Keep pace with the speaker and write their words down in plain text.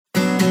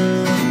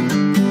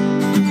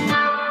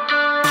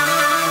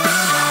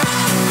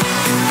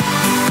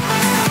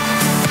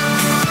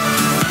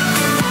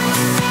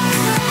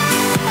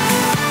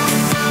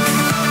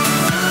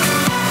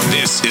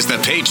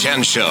Kay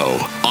Chen Show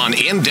on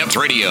In-Depth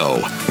Radio,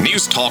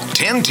 News Talk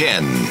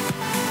 1010.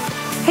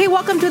 Hey,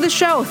 welcome to the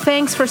show.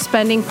 Thanks for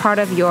spending part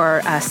of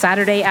your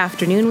Saturday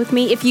afternoon with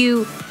me. If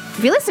you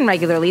listen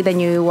regularly, then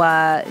you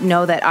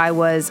know that I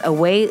was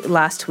away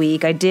last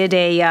week. I did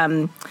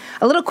a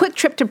little quick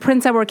trip to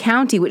Prince Edward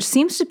County, which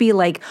seems to be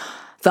like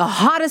the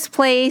hottest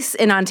place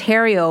in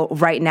Ontario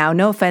right now.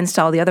 No offense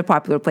to all the other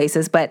popular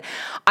places, but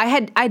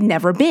I'd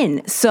never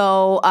been.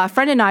 So a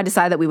friend and I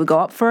decided that we would go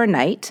up for a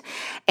night.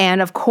 And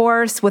of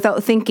course,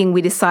 without thinking,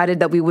 we decided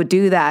that we would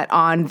do that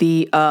on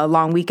the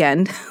long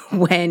weekend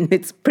when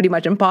it's pretty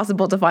much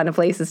impossible to find a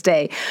place to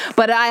stay.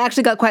 But I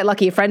actually got quite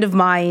lucky. A friend of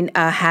mine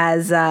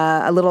has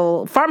a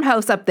little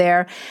farmhouse up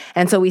there.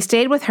 And so we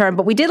stayed with her,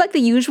 but we did like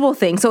the usual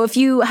thing. So if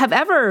you have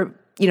ever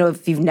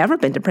if you've never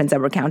been to Prince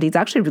Edward County, it's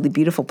actually a really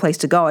beautiful place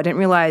to go. I didn't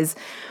realize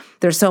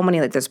there's so many,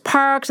 there's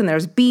parks and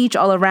there's beach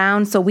all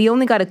around. So we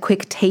only got a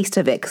quick taste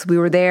of it because we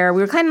were there.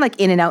 We were kind of like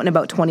in and out in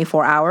about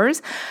 24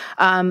 hours.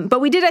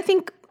 But we did, I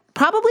think,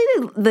 probably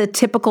the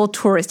typical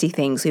touristy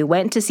things. We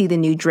went to see the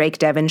new Drake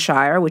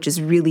Devonshire, which is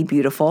really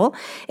beautiful,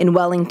 in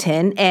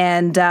Wellington.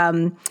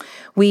 And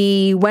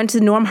we went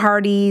to Norm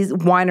Hardy's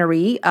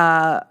winery.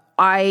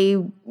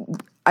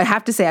 I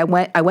have to say, I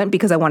went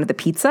because I wanted the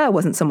pizza. It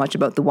wasn't so much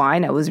about the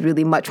wine. I was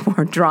really much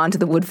more drawn to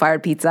the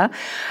wood-fired pizza.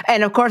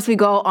 And of course, we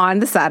go on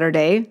the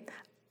Saturday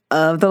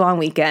of the long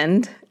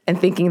weekend and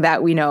thinking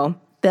that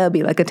there'll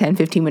be like a 10,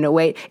 15-minute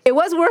wait. It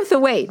was worth the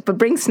wait, but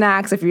bring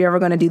snacks if you're ever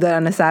going to do that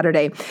on a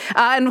Saturday.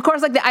 And of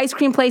course, like the ice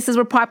cream places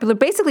were popular.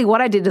 Basically, what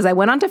I did is I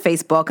went onto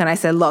Facebook and I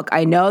said, look,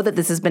 I know that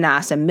this has been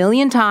asked a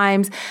million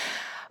times,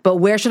 but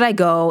where should I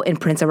go in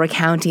Prince Edward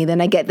County?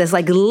 Then I get this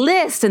like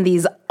list and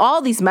all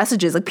these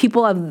messages. Like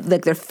people have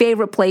like their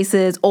favorite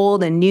places,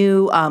 old and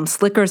new.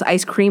 Slicker's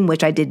ice cream,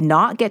 which I did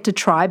not get to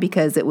try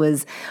because it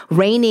was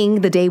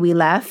raining the day we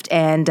left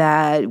and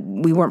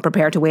we weren't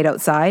prepared to wait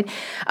outside.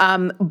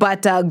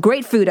 But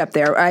great food up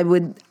there. I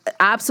would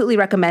absolutely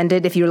recommend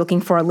it if you're looking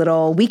for a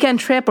little weekend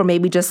trip or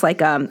maybe just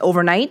like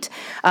overnight.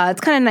 It's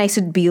kind of nice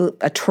to be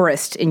a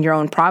tourist in your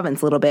own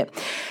province a little bit.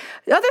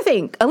 The other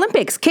thing,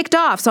 Olympics kicked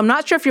off, so I'm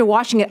not sure if you're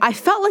watching it. I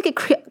felt like it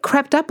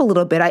crept up a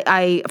little bit.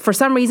 I for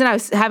some reason, I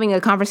was having a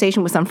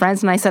conversation with some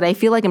friends, and I said, I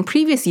feel like in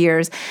previous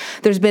years,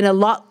 there's been a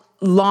lot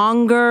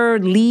longer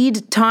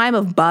lead time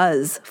of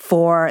buzz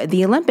for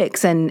the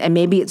Olympics, and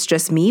maybe it's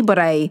just me, but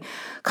I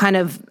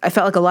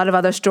felt like a lot of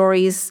other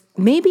stories,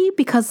 maybe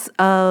because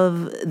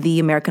of the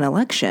American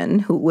election,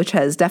 which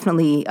has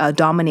definitely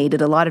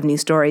dominated a lot of news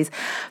stories,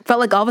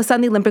 felt like all of a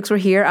sudden the Olympics were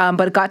here,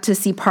 but I got to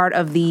see part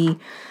of the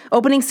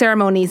opening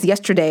ceremonies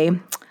yesterday.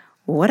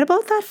 What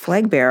about that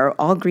flag bearer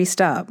all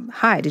greased up?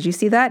 Hi, did you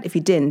see that? If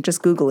you didn't,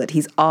 just Google it.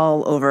 He's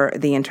all over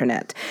the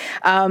internet.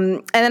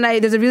 And then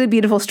there's a really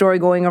beautiful story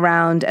going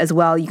around as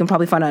well. You can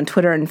probably find it on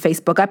Twitter and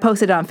Facebook. I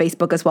posted it on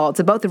Facebook as well. It's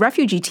about the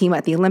refugee team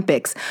at the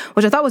Olympics,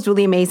 which I thought was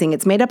really amazing.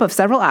 It's made up of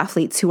several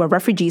athletes who are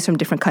refugees from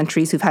different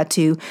countries who've had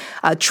to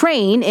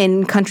train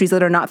in countries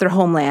that are not their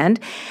homeland.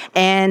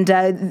 And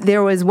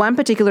there was one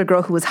particular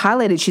girl who was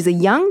highlighted. She's a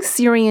young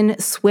Syrian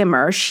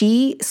swimmer.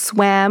 She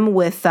swam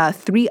with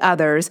three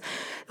others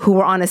who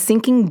were on a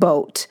sinking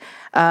boat.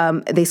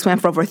 They swam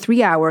for over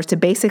 3 hours to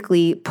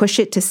basically push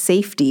it to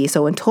safety.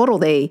 So in total,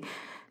 they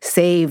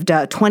saved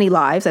 20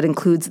 lives. That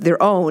includes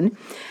their own.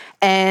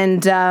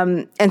 And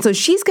so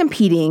she's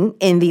competing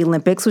in the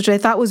Olympics, which I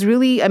thought was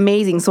really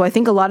amazing. So I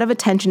think a lot of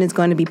attention is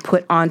going to be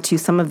put onto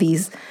some of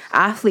these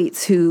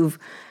athletes who've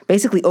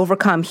basically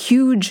overcome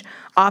huge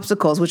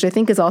obstacles, which I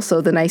think is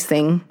also the nice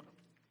thing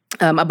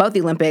about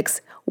the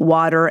Olympics,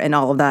 water and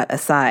all of that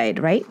aside,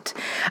 right?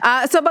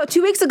 So about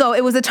 2 weeks ago,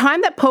 it was the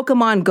time that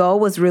Pokemon Go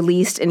was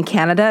released in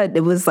Canada.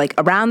 It was like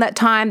around that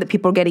time that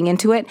people were getting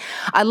into it.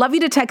 I'd love you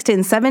to text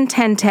in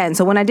 71010.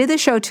 So when I did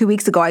this show 2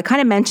 weeks ago, I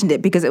kind of mentioned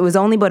it because it was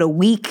only about a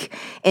week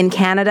in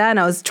Canada and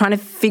I was trying to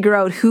figure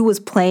out who was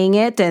playing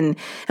it and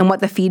what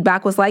the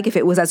feedback was like, if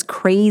it was as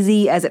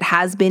crazy as it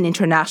has been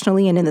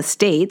internationally and in the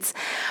States.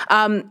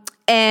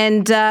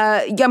 And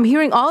I'm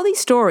hearing all these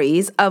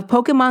stories of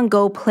Pokemon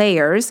Go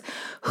players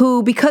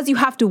who, because you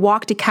have to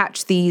walk to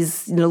catch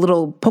these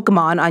little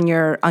Pokemon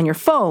on your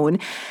phone,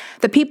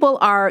 the people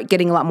are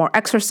getting a lot more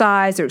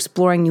exercise. They're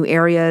exploring new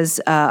areas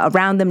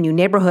around them, new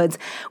neighborhoods.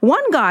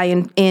 One guy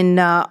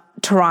in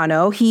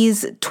Toronto,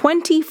 he's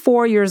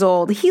 24 years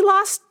old. He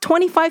lost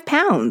 25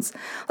 pounds.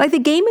 Like the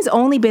game has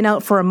only been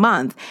out for a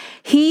month.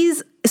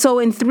 So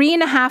in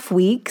 3.5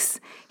 weeks,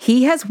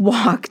 he has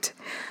walked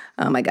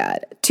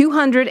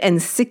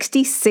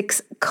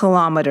 266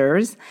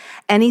 kilometers,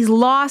 and he's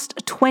lost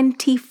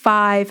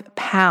 25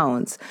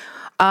 pounds.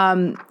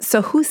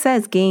 So who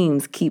says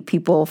games keep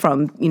people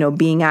from,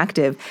 being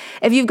active?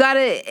 If you've got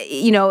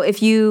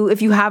if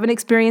you have an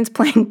experience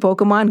playing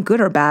Pokemon,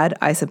 good or bad,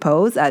 I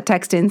suppose,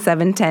 text in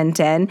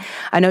 71010.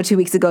 I know 2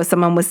 weeks ago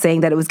someone was saying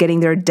that it was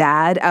getting their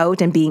dad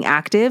out and being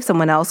active.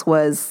 Someone else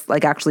was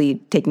like actually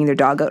taking their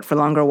dog out for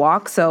longer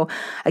walks. So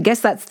I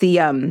guess that's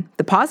the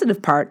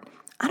positive part.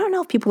 I don't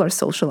know if people are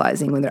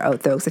socializing when they're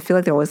out, though, because I feel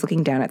like they're always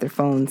looking down at their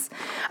phones.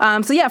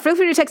 Feel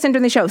free to text in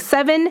during the show,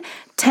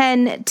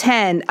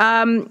 71010.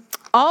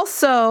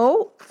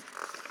 Also,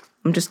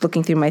 I'm just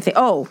looking through my thing.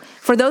 Oh,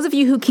 for those of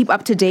you who keep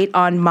up to date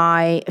on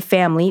my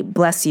family,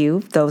 bless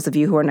you, those of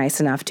you who are nice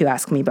enough to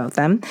ask me about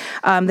them,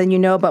 then you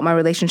know about my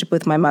relationship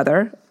with my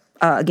mother.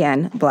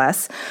 Again,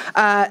 bless.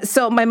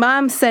 So my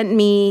mom sent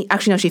me,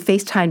 actually, no, she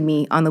FaceTimed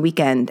me on the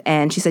weekend,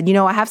 and she said,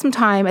 I have some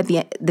time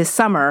this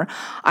summer.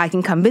 I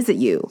can come visit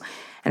you.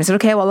 And I said,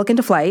 okay, well, I'll look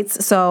into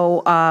flights.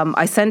 So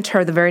I sent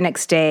her the very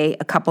next day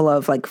a couple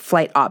of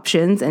flight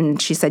options,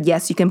 and she said,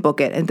 yes, you can book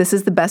it. And this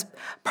is the best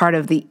part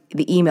of the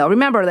email.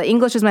 Remember that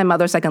English is my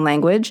mother's second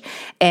language,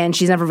 and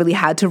she's never really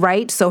had to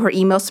write, so her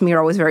emails to me are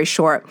always very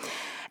short.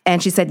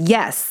 And she said,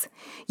 yes,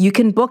 you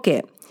can book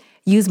it.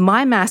 Use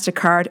my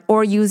MasterCard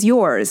or use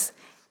yours.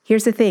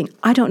 Here's the thing.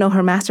 I don't know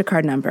her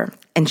MasterCard number,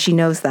 and she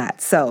knows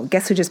that. So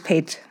guess who just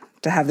paid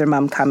to have their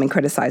mom come and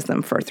criticize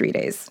them for 3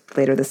 days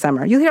later this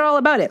summer? You'll hear all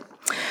about it.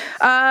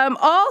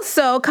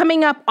 Also,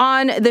 coming up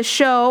on the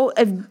show,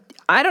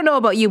 I don't know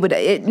about you, but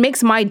it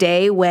makes my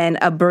day when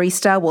a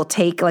barista will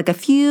take a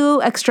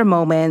few extra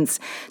moments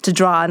to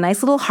draw a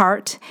nice little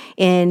heart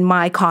in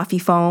my coffee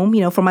foam,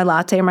 for my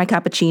latte or my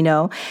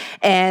cappuccino.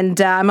 And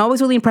I'm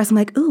always really impressed. I'm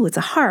like, ooh, it's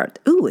a heart.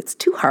 Ooh, it's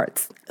 2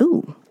 hearts.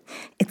 Ooh,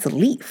 it's a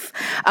leaf.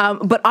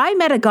 But I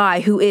met a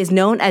guy who is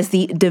known as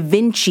the Da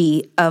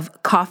Vinci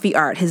of coffee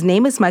art. His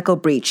name is Michael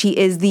Breach. He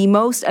is the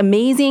most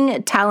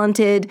amazing,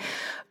 talented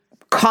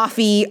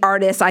coffee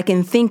artist I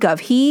can think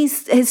of.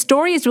 His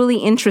story is really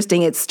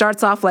interesting. It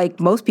starts off like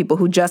most people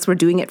who just were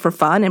doing it for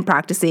fun and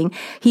practicing.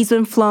 He's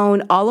been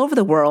flown all over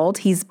the world.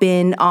 He's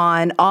been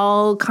on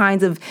all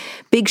kinds of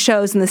big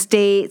shows in the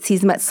States.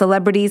 He's met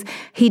celebrities.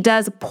 He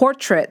does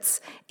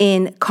portraits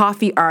in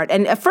coffee art.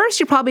 And at first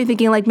you're probably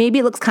thinking maybe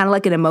it looks kind of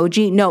like an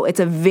emoji. No, it's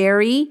a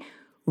very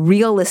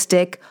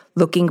realistic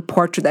looking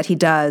portrait that he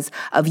does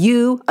of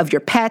you, of your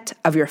pet,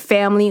 of your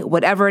family,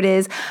 whatever it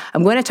is.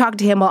 I'm going to talk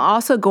to him. I'm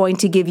also going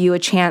to give you a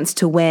chance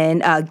to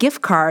win a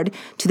gift card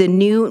to the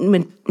new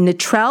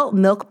Natrel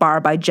Milk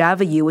Bar by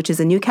Java U, which is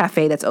a new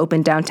cafe that's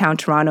open downtown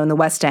Toronto in the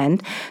West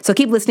End. So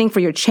keep listening for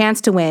your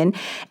chance to win.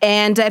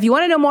 And if you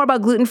want to know more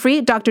about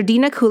gluten-free, Dr.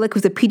 Dina Kulik,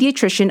 who's a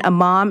pediatrician, a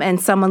mom,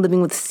 and someone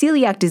living with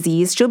celiac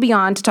disease, she'll be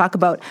on to talk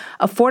about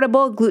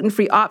affordable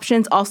gluten-free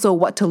options, also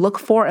what to look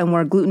for and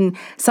where gluten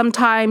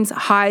sometimes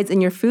hides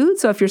in your food.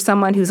 So if you're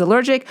someone who's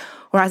allergic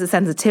or has a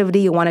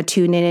sensitivity, you want to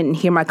tune in and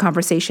hear my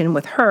conversation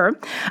with her.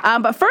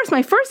 But first,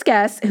 my first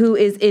guest, who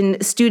is in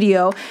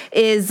studio,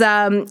 is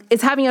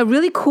having a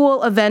really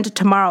cool event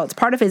tomorrow. It's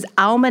part of his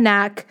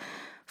Almanac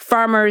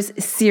Farmers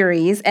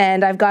series.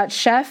 And I've got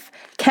Chef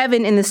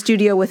Kevin in the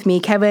studio with me.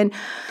 Kevin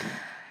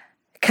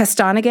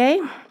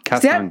Castonguay.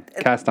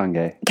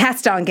 Castonguay.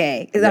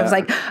 Yeah. I was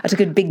I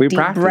took a big deep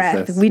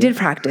breath. We did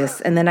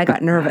practice, and then I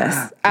got nervous.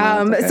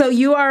 Okay. So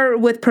you are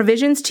with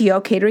Provisions to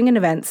Yo Catering and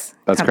Events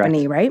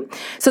Company, correct. Right?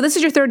 So this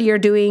is your 3rd year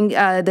doing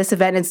this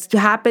event. It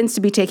happens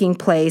to be taking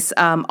place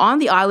on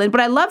the island,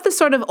 but I love the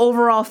sort of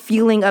overall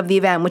feeling of the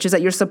event, which is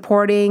that you're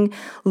supporting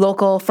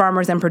local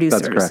farmers and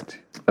producers.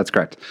 That's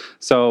correct.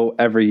 So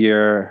every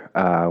year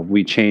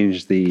we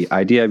change the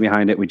idea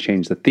behind it. We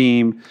change the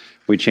theme.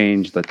 We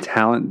change the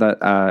talent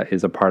that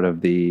is a part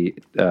of the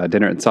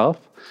dinner itself.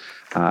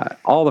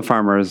 All the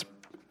farmers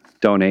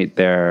donate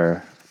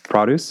their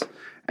produce,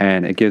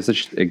 and it gives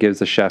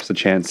the chefs a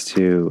chance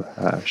to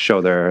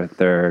show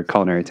their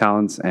culinary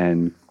talents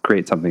and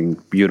create something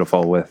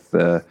beautiful with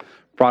the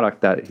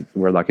product that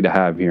we're lucky to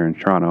have here in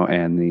Toronto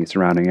and the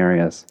surrounding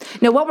areas.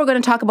 Now, what we're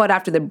going to talk about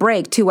after the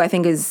break, too, I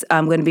think is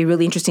going to be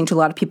really interesting to a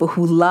lot of people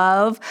who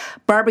love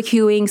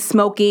barbecuing,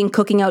 smoking,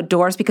 cooking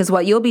outdoors, because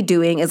what you'll be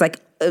doing is like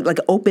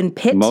open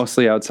pit.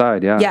 Mostly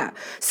outside, yeah. Yeah.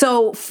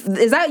 So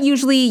is that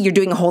usually you're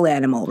doing a whole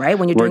animal, right?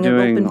 When you're doing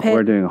an open pit?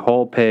 We're doing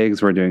whole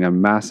pigs. We're doing a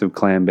massive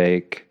clam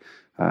bake.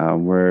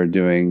 We're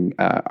doing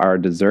our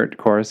dessert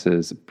course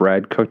is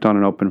bread cooked on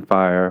an open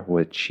fire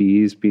with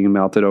cheese being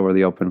melted over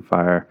the open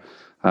fire.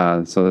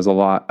 So there's a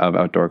lot of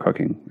outdoor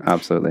cooking,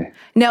 absolutely.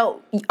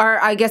 Now,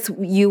 I guess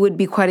you would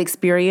be quite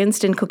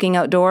experienced in cooking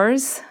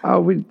outdoors?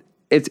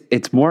 It's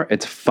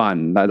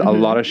fun. Mm-hmm. A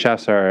lot of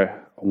chefs are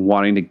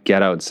wanting to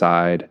get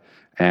outside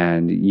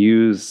and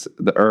use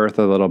the earth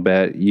a little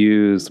bit,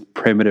 use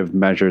primitive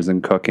measures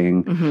in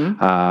cooking.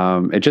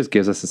 Mm-hmm. It just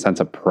gives us a sense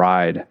of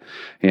pride.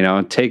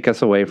 Take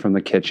us away from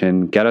the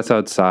kitchen, get us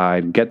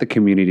outside, get the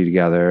community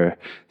together.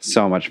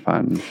 So much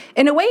fun.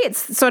 In a way,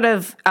 it's sort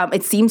of,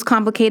 it seems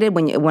complicated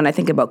when I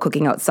think about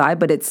cooking outside,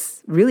 but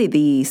it's really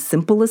the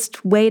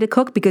simplest way to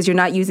cook because you're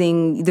not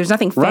using, there's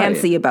nothing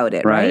fancy about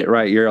it, right?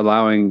 Right. You're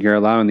allowing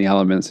the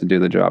elements to do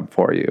the job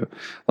for you.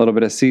 A little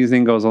bit of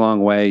seasoning goes a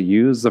long way.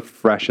 Use the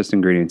freshest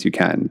ingredients you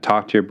can.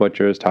 Talk to your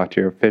butchers, talk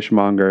to your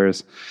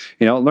fishmongers.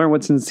 Learn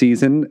what's in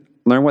season,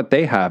 learn what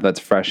they have that's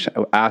fresh.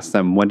 Ask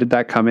them, when did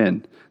that come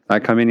in?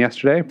 That come in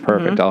yesterday?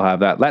 Perfect. Mm-hmm. I'll have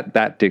that. Let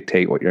that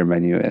dictate what your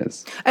menu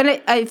is.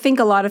 And I think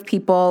a lot of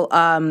people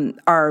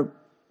are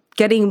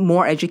getting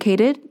more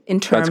educated in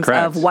terms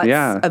of what's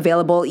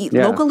available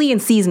locally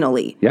and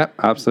seasonally. Yep,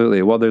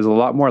 absolutely. Well, there's a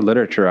lot more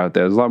literature out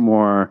there. There's a lot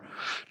more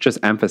just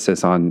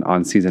emphasis on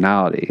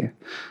seasonality.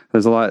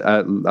 There's a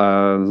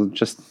lot,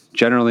 just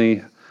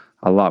generally,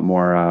 a lot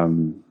more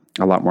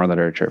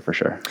literature for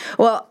sure.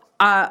 Well,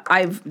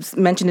 I've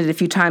mentioned it a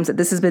few times that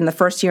this has been the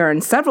first year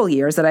in several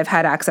years that I've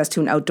had access to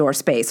an outdoor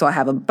space. So I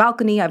have a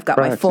balcony. I've got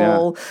my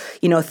full,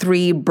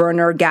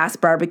 3-burner gas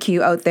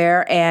barbecue out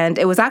there. And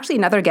it was actually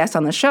another guest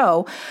on the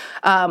show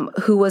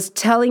who was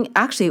telling,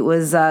 actually it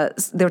was,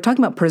 they were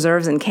talking about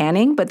preserves and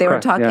canning, but they were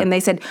talking, and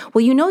they said,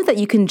 well, you know that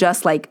you can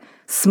just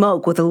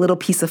smoke with a little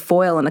piece of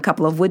foil and a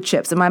couple of wood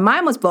chips. And my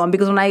mind was blown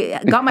because when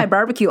I got my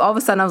barbecue, all of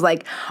a sudden I was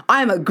like,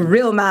 I'm a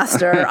grill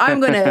master. I'm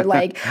going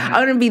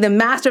to be the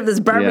master of this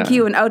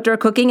barbecue and outdoor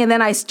cooking. And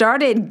then I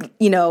started,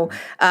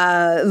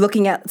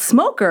 looking at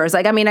smokers.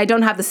 I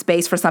don't have the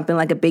space for something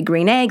like a Big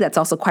Green Egg. That's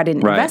also quite an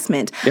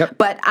investment. Yep.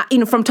 But,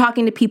 from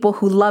talking to people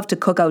who love to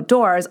cook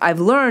outdoors, I've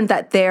learned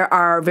that there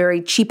are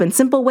very cheap and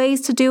simple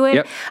ways to do it.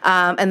 Yep.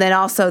 And then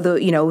also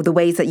the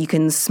ways that you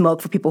can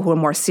smoke for people who are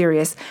more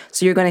serious.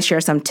 So you're going to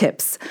share some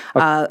tips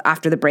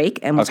after the break,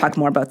 and we'll talk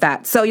more about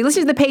that. So you're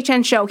listening to The Pei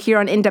Chen Show here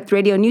on In-Depth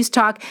Radio News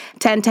Talk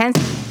 1010.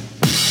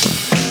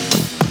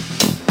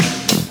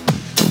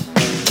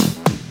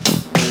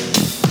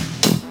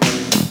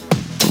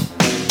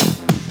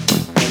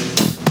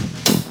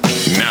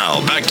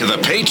 Now back to The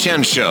Pei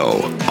Chen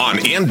Show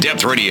on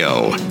In-Depth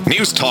Radio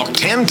News Talk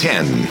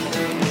 1010.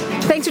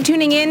 Thanks for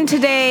tuning in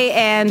today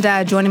and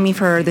joining me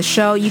for the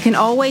show. You can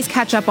always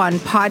catch up on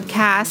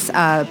podcasts,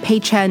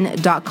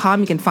 peichen.com.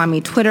 You can find me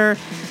Twitter,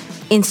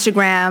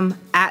 Instagram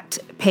at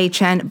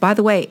Peichen. By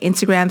the way,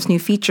 Instagram's new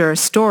feature,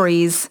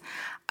 Stories.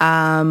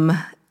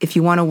 If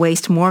you want to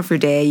waste more of your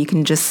day, you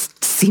can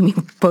just see me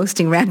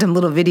posting random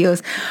little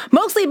videos,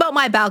 mostly about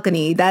my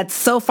balcony.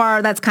 That's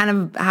kind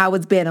of how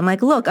it's been. I'm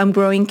like, look, I'm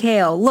growing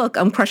kale. Look,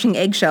 I'm crushing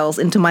eggshells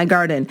into my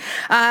garden.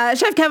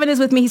 Chef Kevin is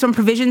with me. He's from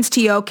Provisions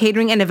TO,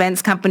 catering and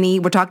events company.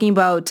 We're talking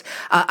about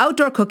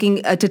outdoor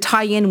cooking to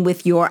tie in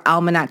with your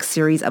Almanac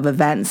series of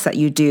events that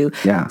you do.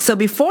 Yeah. So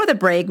before the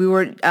break, we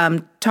were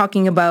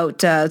talking about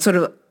sort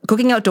of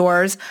cooking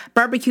outdoors,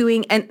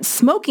 barbecuing, and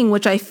smoking,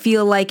 which I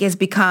feel like has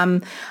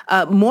become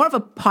more of a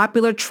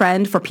popular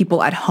trend for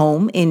people at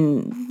home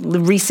in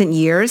recent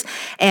years.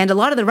 And a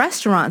lot of the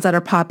restaurants that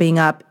are popping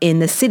up in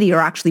the city are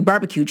actually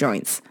barbecue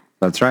joints.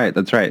 That's right.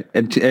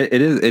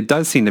 It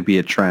does seem to be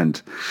a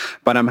trend,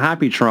 but I'm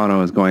happy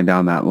Toronto is going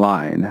down that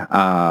line.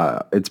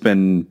 It's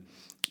been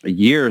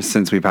years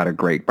since we've had a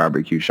great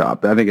barbecue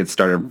shop. I think it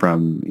started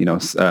from,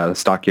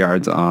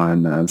 Stockyards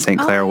on St.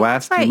 Clair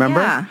West. Right, you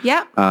remember?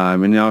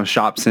 Yeah.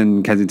 Shops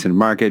in Kensington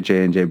Market,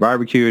 J&J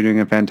Barbecue are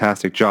doing a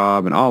fantastic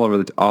job, and all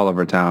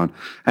over town.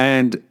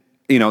 And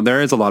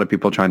there is a lot of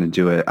people trying to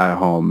do it at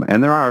home,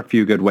 and there are a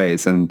few good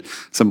ways. And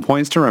some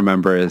points to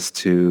remember is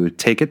to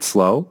take it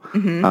slow.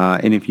 Mm-hmm.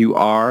 And if you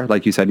are,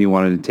 like you said, you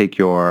wanted to take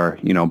your,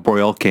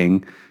 Broil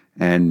King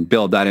and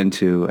build that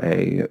into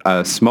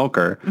a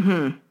smoker.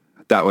 Mm-hmm.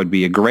 That would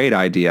be a great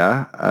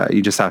idea.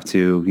 You just have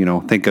to,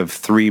 think of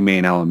 3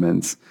 main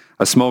elements.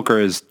 A smoker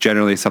is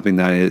generally something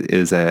that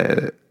is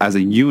as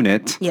a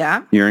unit.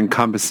 Yeah. You're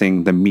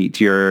encompassing the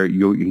meat. You're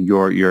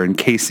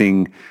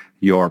encasing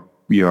your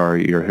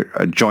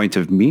joint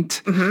of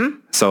meat. Mm-hmm.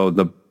 So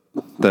the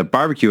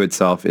barbecue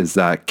itself is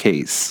that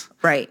case.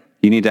 Right.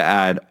 You need to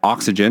add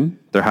oxygen.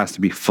 There has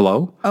to be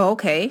flow. Oh,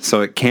 okay.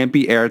 So it can't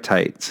be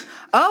airtight.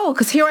 Oh,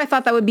 because here I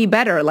thought that would be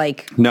better.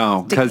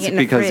 No, because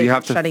you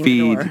have to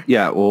feed.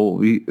 Yeah,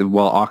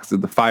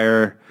 the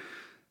fire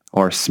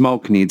or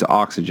smoke needs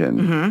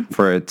oxygen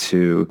for it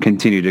to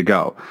continue to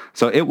go.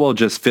 So it will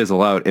just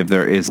fizzle out if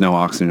there is no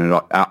oxygen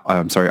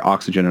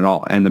at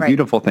all. And the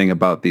beautiful thing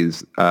about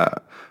these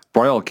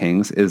Broil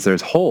Kings is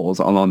there's holes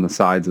along the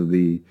sides of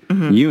the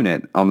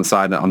unit. On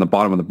the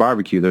bottom of the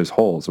barbecue, there's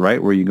holes,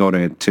 right, where you go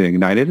to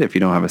ignite it if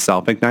you don't have a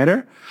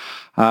self-igniter.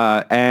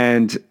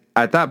 And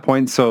at that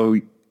point,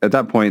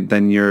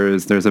 then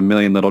there's a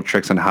million little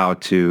tricks on how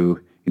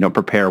to,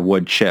 prepare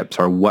wood chips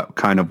or what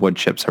kind of wood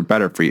chips are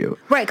better for you.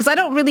 Right, because I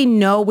don't really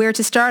know where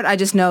to start. I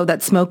just know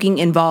that smoking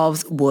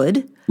involves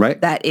wood. Right.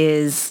 That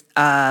is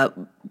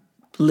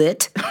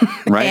lit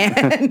right.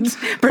 and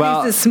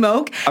produces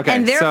smoke. Okay,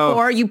 and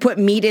therefore you put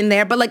meat in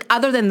there. But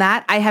other than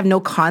that, I have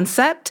no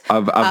concept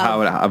of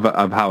how it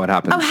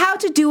happens. Of how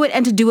to do it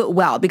and to do it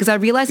well, because I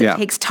realize it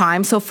takes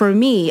time. So for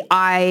me,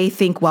 I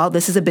think,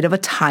 this is a bit of a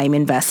time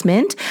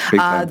investment.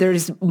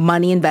 There's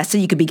money invested.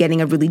 You could be getting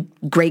a really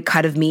great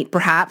cut of meat,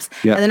 perhaps.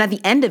 Yep. And then at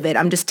the end of it,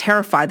 I'm just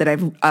terrified that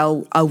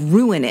I'll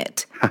ruin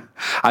it.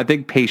 I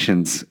think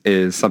patience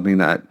is something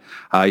that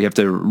you have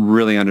to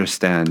really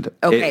understand.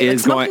 Okay,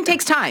 smoking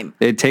takes time.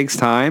 It takes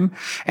time,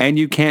 and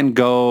you can't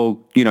go,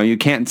 you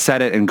can't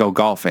set it and go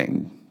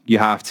golfing. You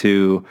have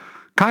to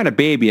kind of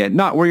baby it,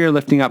 not where you're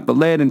lifting up the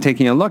lid and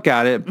taking a look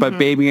at it, but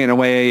babying it in a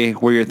way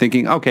where you're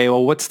thinking, okay,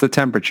 well, what's the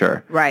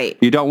temperature? Right.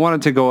 You don't want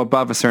it to go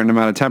above a certain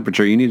amount of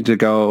temperature. You need it to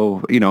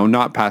go,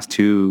 not past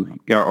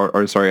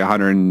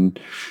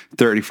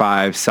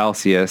 135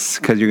 Celsius,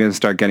 because you're going to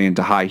start getting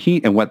into high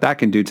heat. And what that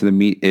can do to the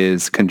meat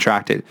is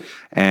contract it,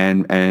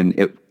 and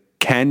it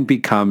can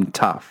become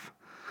tough.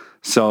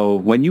 So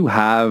when you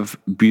have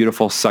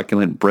beautiful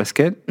succulent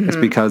brisket, it's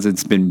because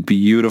it's been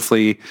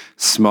beautifully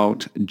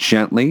smoked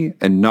gently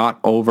and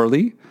not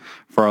overly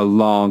for a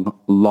long,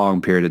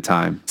 long period of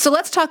time. So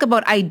let's talk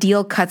about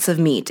ideal cuts of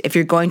meat if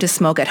you're going to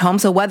smoke at home.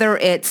 So whether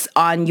it's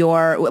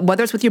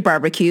with your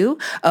barbecue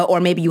or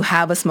maybe you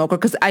have a smoker,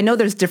 because I know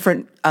there's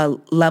different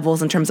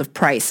levels in terms of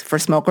price for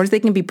smokers. They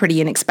can be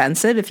pretty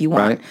inexpensive if you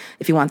want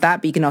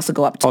that, but you can also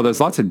go up to. Oh, there's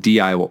lots of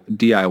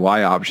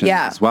DIY options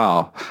as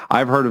well.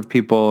 I've heard of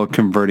people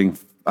converting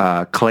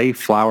clay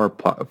flower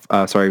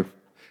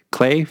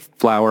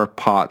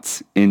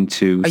pots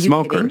into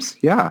smokers.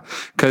 Kidding? Yeah,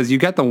 because you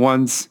get the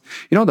ones,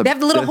 they have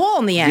the little hole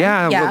in the end.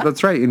 Yeah, well,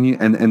 that's right,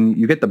 and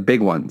you get the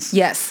big ones.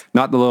 Yes,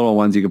 not the little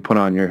ones you can put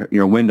on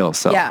your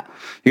windowsill. Yeah,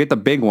 you get the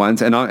big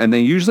ones, and they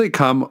usually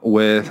come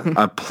with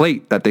a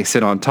plate that they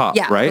sit on top.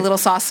 Yeah, right, a little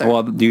saucer.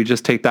 Well, you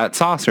just take that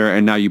saucer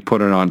and now you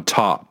put it on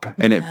top,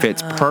 and it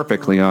fits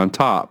perfectly on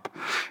top,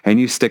 and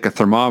you stick a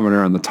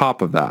thermometer on the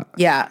top of that.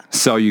 Yeah.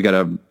 So you get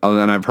and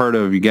I've heard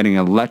of you getting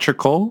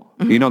electrical.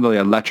 The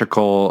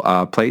electrical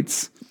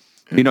plates.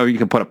 You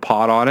can put a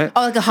pot on it.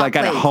 Oh, like a hot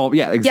plate. At home.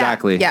 Yeah,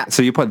 exactly. Yeah.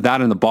 So you put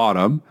that in the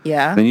bottom.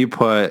 Yeah. Then you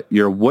put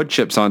your wood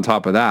chips on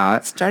top of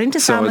that. Starting to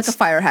sound like a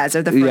fire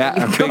hazard. Big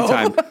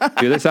time.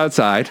 Do this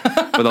outside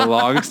with a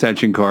long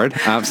extension cord.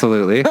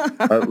 Absolutely.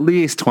 At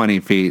least 20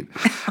 feet.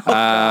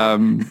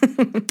 And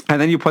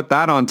then you put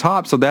that on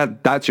top. So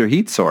that's your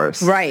heat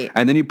source. Right.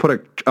 And then you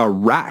put a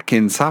rack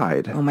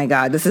inside. Oh my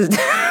God. This is...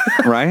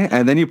 Right?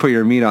 And then you put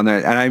your meat on there.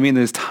 And I mean,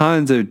 there's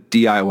tons of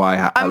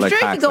DIY I'm sure you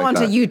could go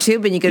onto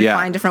YouTube and you could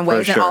find different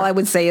ways. And all I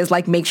would say is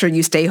make sure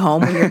you stay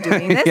home when you're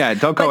doing this. Yeah,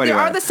 don't go anywhere.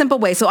 There are the simple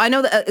ways. So I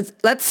know that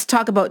let's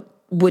talk about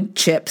wood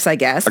chips, I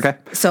guess. Okay.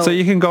 So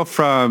you can go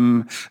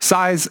from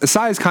size.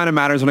 Size kind of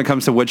matters when it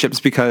comes to wood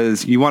chips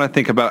because you want to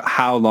think about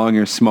how long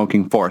you're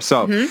smoking for.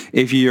 So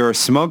if you're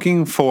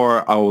smoking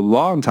for a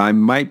long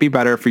time, might be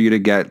better for you to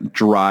get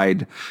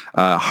dried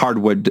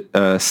hardwood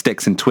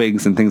sticks and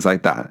twigs and things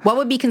like that. What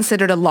would be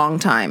considered a long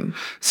time?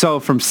 So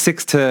from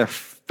 6 to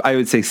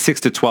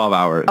 12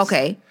 hours.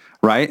 Okay.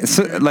 Right?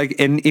 So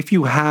and if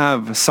you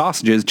have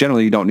sausages,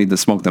 generally you don't need to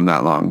smoke them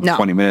that long. No.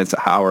 20 minutes, an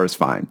hour is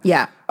fine.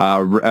 Yeah.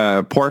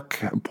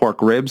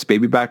 Pork ribs,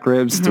 baby back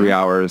ribs, 3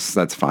 hours,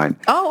 that's fine.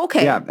 Oh,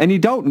 okay. Yeah, and you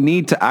don't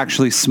need to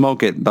actually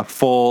smoke it the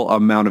full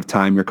amount of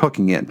time you're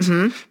cooking it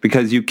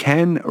because you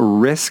can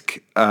risk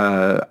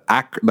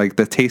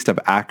the taste of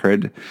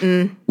acrid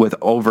with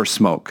over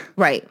smoke.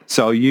 Right.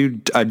 So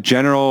a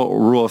general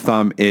rule of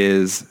thumb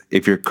is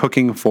if you're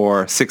cooking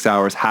for 6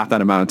 hours, half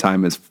that amount of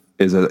time is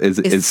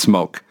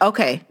smoke.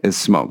 Okay. Is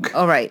smoke.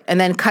 All right. And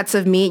then cuts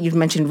of meat, you've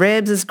mentioned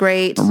ribs is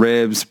great.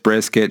 Ribs,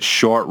 brisket,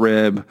 short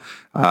rib.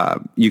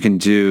 You can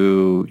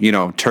do,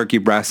 turkey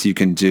breasts. You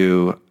can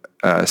do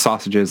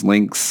sausages,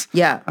 links.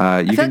 Yeah.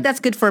 I feel like that's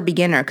good for a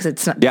beginner because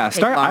it's not. Yeah.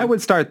 I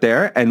would start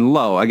there and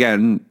low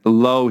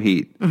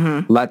heat.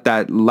 Let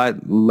a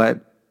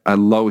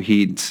low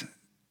heat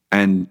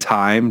and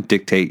time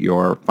dictate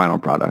your final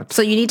product.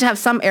 So you need to have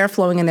some air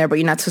flowing in there, but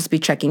you're not supposed to be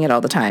checking it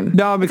all the time.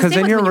 No, because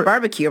then you're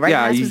barbecue,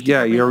 right?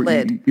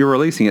 You're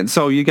releasing it.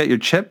 So you get your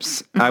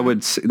chips. I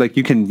would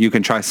you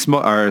can try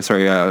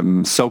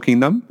soaking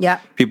them. Yeah.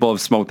 People have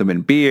smoked them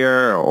in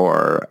beer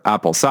or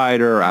apple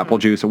cider or apple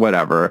juice or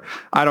whatever.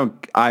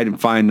 I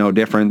find no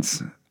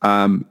difference.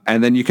 And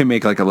then you can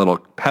make a little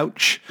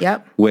pouch.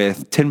 Yep.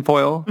 With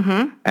tinfoil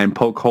and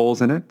poke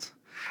holes in it,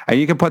 and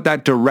you can put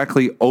that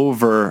directly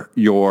over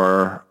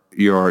your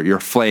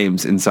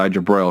flames inside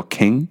your Broil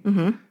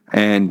King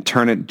and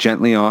turn it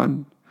gently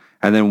on.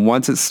 And then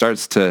once it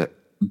starts to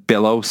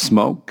billow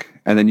smoke,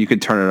 and then you can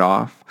turn it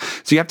off.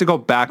 So you have to go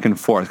back and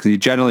forth because you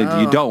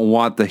don't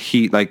want the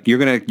heat.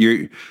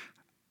 You're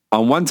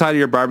on one side of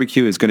your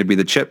barbecue is going to be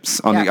the chips.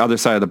 On the other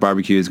side of the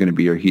barbecue is going to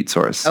be your heat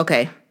source.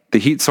 Okay. The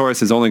heat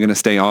source is only going to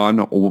stay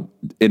on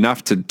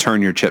enough to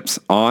turn your chips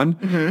on,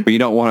 but you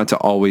don't want it to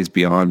always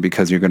be on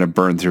because you're going to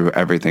burn through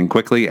everything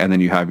quickly, and then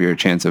you have your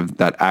chance of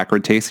that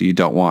acrid taste that you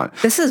don't want.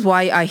 This is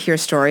why I hear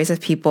stories of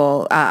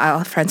people, I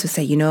have friends who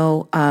say,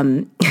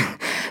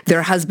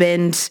 their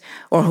husband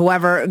or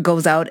whoever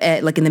goes out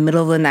at in the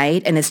middle of the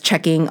night and is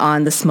checking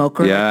on the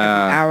smoker every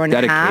hour and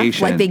a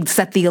half. They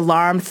set the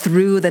alarm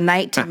through the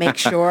night to make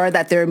sure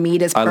that their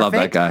meat is perfect. I love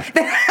that guy.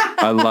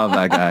 I love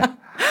that guy.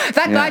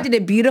 That guy did a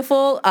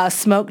beautiful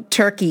smoked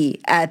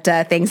turkey at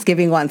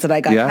Thanksgiving once that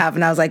I got to have.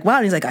 And I was like, wow.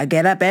 And he's like, I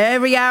get up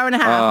every hour and a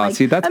half.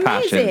 See, that's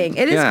amazing. Passion.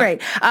 It is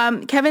great.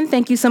 Kevin,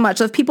 thank you so much.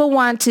 So if people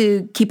want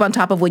to keep on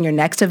top of when your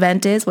next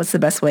event is, what's the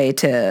best way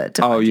to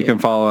find you can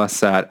follow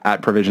us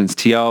at Provisions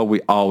TO.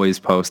 We always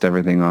post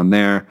everything on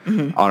there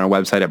on our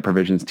website at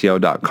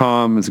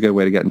provisionsto.com. It's a good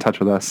way to get in touch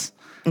with us.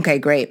 Okay,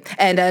 great.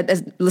 And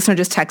a listener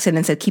just texted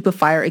and said, keep a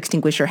fire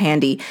extinguisher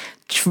handy.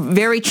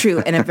 Very true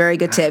and a very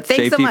good tip.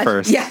 Thanks so much. Safety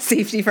first. Yeah,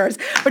 safety first.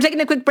 We're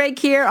taking a quick break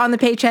here on the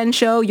Pei Chen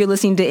Show. You're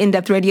listening to In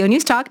Depth Radio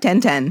News Talk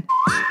 1010.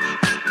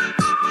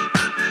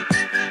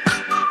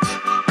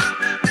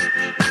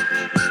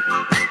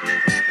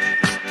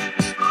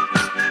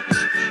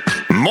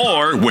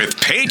 More with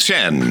Pei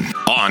Chen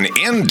on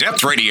In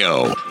Depth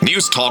Radio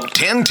News Talk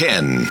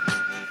 1010.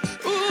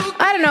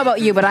 I don't know about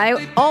you, but I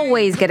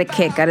always get a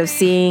kick out of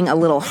seeing a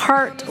little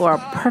heart or a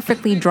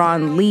perfectly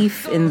drawn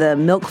leaf in the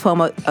milk foam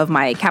of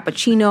my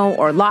cappuccino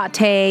or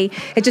latte.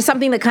 It's just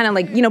something that kind of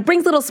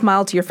brings a little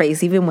smile to your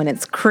face, even when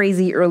it's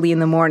crazy early in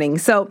the morning.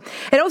 So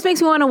it always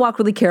makes me want to walk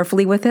really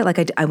carefully with it.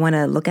 I want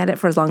to look at it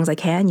for as long as I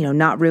can,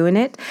 not ruin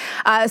it.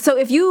 So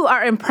if you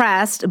are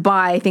impressed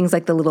by things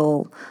like the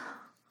little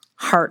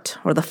heart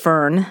or the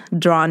fern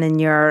drawn in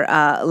your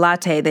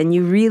latte, then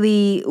you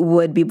really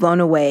would be blown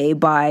away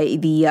by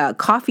the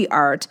coffee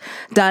art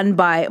done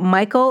by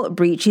Michael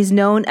Breach. He's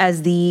known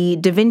as the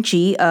Da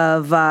Vinci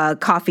of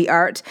coffee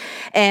art,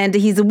 and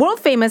he's a world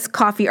famous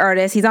coffee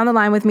artist. He's on the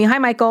line with me. Hi,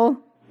 Michael.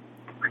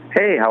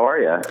 Hey, how are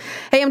you?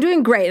 Hey, I'm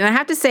doing great. And I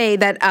have to say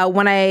that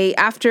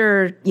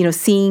after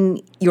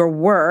seeing your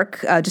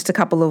work just a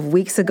couple of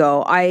weeks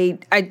ago, I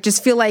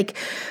just feel like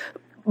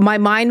my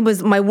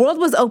world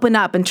was open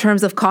up in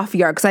terms of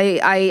coffee art, because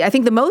I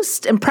think the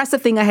most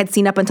impressive thing I had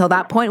seen up until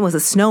that point was a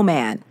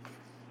snowman.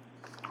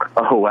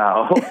 Oh,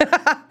 wow.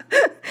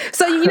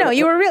 So,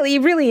 you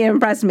really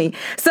impressed me.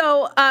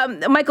 So,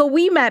 Michael,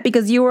 we met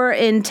because you were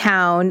in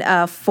town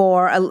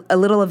for a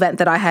little event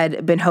that I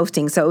had been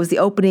hosting. So it was the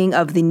opening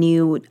of the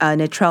new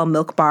Natrel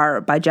Milk Bar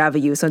by Java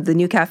U. So the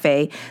new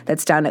cafe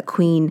that's down at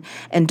Queen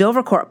and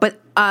Dovercourt. But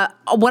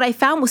what I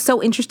found was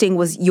so interesting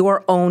was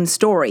your own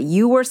story.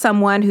 You were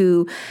someone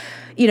who,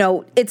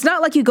 it's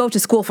not like you go to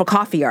school for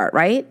coffee art,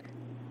 right?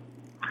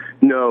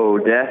 No,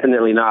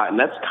 definitely not. And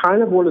that's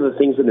kind of one of the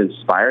things that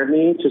inspired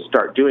me to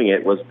start doing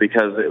it, was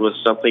because it was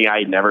something I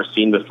had never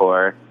seen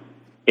before.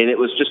 And it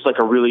was just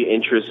a really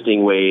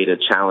interesting way to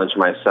challenge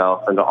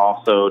myself, and to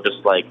also just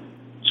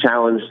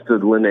challenge the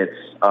limits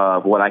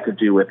of what I could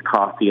do with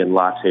coffee and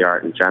latte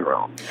art in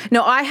general.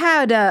 No, I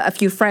had a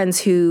few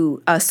friends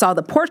who saw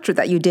the portrait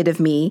that you did of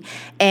me,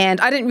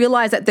 and I didn't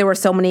realize that there were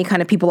so many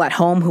kind of people at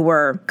home who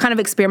were kind of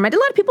experimenting.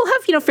 A lot of people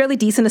have, fairly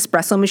decent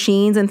espresso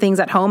machines and things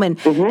at home,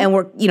 and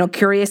were,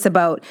 curious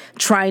about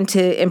trying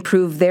to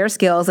improve their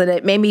skills. And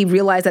it made me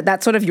realize that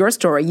that's sort of your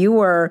story. You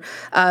were,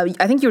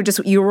 I think you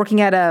were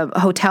working at a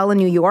hotel in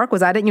New York. Was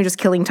that it? And you're just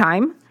killing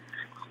time?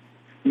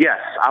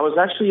 Yes, I was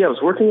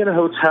working at a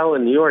hotel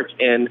in New York,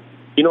 and,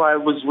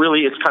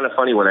 it's kind of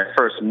funny, when I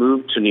first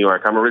moved to New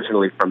York, I'm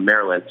originally from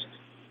Maryland,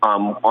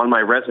 on my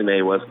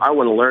resume was, I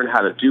want to learn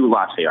how to do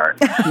latte art.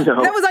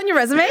 That was on your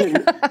resume?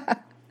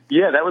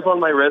 Yeah, that was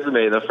on my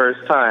resume the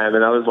first time,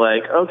 and I was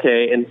like,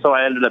 okay, and so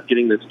I ended up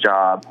getting this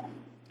job,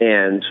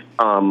 and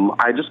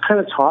I just kind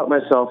of taught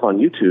myself on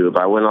YouTube.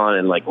 I went on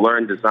and,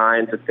 learned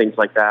designs and things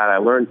like that. I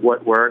learned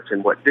what worked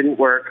and what didn't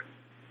work.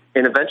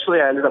 And eventually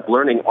I ended up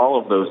learning all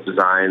of those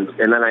designs,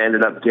 and then I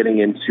ended up getting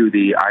into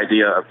the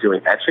idea of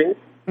doing etching,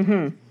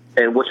 and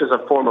which is a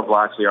form of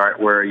latte art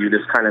where you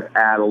just kind of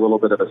add a little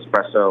bit of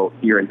espresso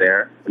here and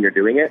there when you're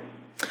doing it.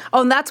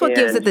 Oh, and that's what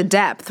gives it the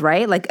depth,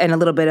 right? And a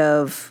little bit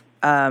of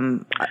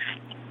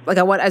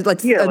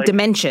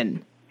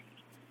dimension.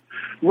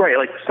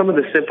 Right, some of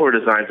the simpler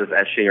designs of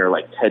etching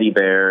are teddy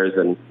bears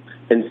and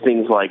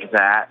things like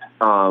that.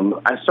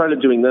 I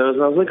started doing those,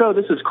 and I was like, oh,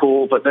 this is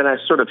cool. But then I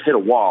sort of hit a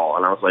wall,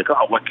 and I was like,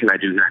 oh, what can I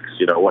do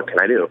next? What can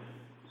I do?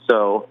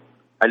 So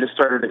I just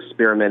started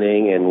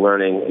experimenting and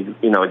learning,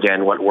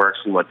 again, what works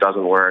and what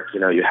doesn't work.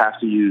 You have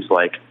to use,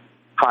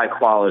 high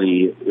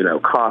quality,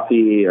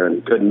 coffee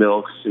and good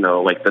milks, the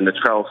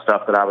Natrel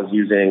stuff that I was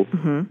using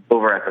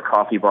over at the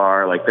coffee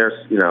bar.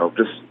 There's,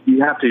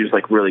 you have to use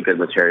really good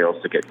materials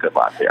to get good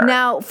latte art.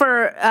 Now,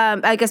 for,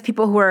 I guess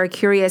people who are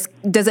curious,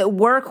 does it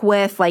work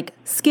with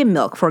skim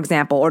milk, for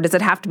example, or does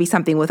it have to be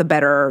something with a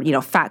better,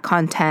 fat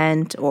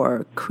content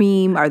or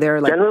cream? Are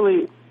there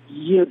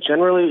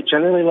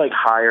Generally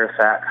higher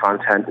fat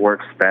content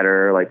works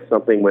better,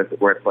 something with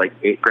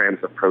 8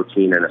 grams of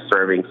protein in a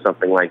serving,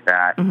 something like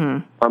that.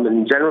 And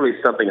generally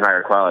something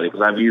higher quality,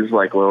 because I've used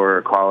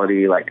lower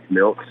quality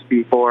milks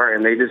before,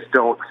 and they just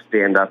don't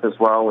stand up as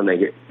well when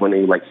you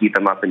heat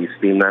them up and you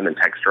steam them and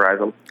texturize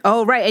them.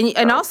 Oh, right.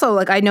 And also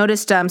I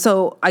noticed,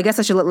 so I guess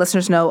I should let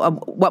listeners know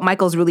what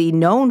Michael's really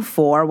known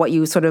for, what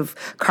you sort of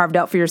carved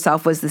out for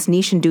yourself was this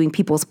niche in doing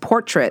people's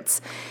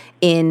portraits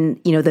in,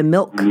 the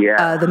milk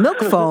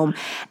foam.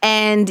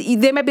 And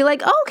they might be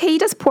like, oh, okay, he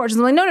does portraits.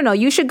 I'm like, no,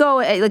 you should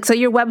go, so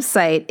your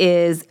website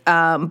is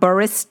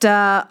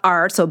Barista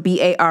Art, so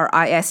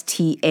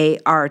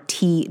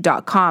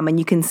BARISTART.com, and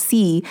you can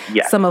see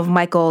some of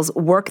Michael's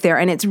work there,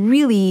 and it's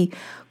really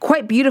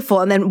quite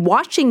beautiful. And then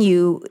watching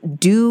you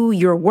do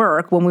your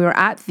work when we were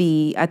at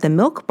the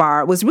milk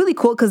bar was really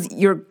cool, because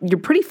you're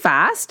pretty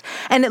fast,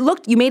 and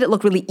you made it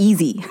look really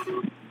easy.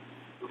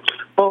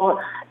 Well,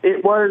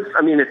 it was,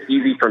 it's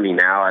easy for me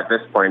now at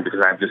this point,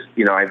 because I've just,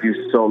 I do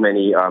so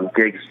many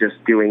gigs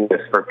just doing this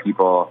for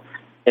people.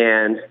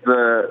 And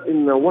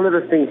one of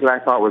the things that I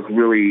thought was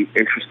really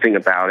interesting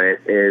about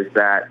it is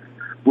that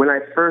when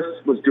I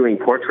first was doing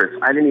portraits,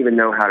 I didn't even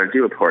know how to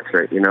do a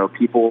portrait.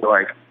 People were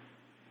like,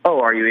 oh,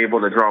 are you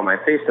able to draw my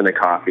face in a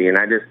coffee? And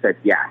I just said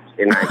yes.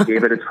 And I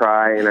gave it a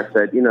try, and I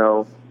said,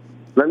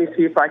 let me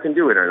see if I can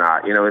do it or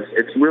not. You know,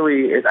 it's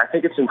really, I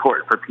think it's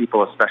important for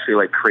people, especially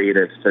like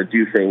creatives, to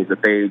do things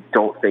that they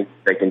don't think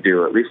they can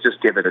do. At least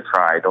just give it a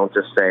try. Don't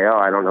just say, oh,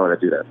 I don't know how to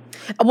do that.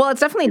 Well, it's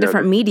definitely a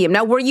different medium.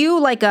 Now, were you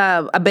like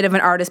a bit of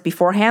an artist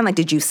beforehand? Like,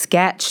 did you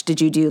sketch? Did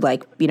you do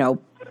like,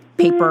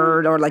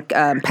 paper or like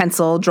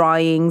pencil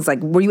drawings? Like,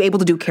 were you able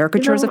to do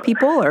caricatures of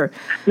people or?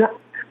 No.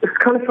 It's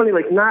kind of funny,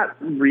 like, not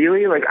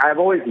really. Like, I've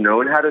always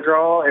known how to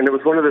draw, and it was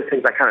one of the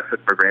things I kind of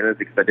took for granted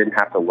because I didn't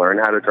have to learn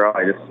how to draw.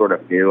 I just sort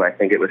of knew. I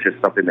think it was just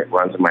something that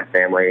runs in my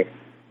family.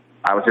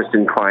 I was just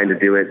inclined to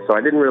do it, so I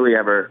didn't really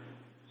ever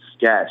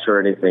sketch or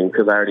anything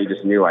because I already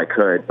just knew I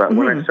could. But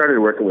when I started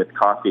working with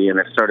coffee and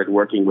I started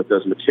working with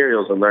those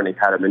materials and learning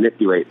how to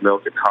manipulate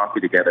milk and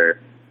coffee together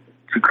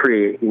to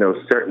create,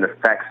 certain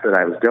effects that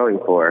I was going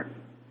for,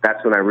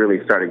 that's when I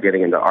really started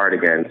getting into art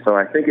again. So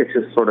I think it's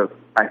just sort of,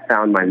 I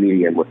found my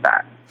medium with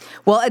that.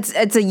 Well,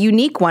 it's a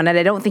unique one, and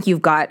I don't think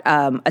you've got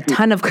a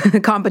ton of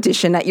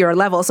competition at your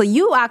level. So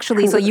you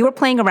were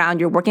playing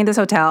around, you're working at this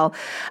hotel.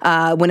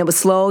 When it was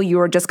slow, you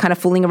were just kind of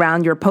fooling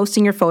around. You're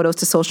posting your photos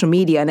to social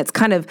media, and it's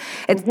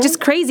just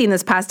crazy in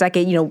this past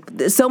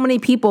decade. So many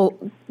people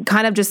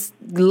kind of just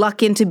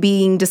luck into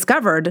being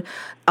discovered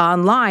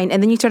online,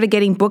 and then you started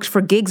getting booked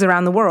for gigs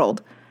around the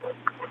world.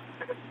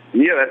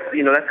 Yeah,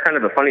 that's kind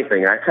of the funny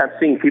thing. I kept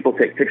seeing people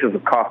take pictures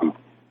of coffee.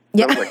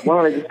 Yeah. I was like, why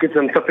don't I just get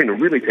them something to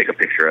really take a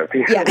picture of?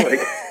 Yeah.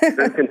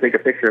 This can take a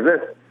picture of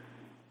this.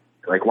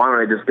 Like, why don't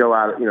I just go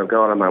out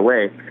on my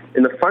way?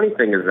 And the funny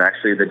thing is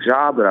actually the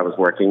job that I was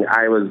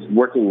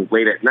working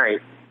late at night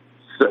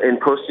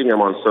and posting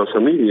them on social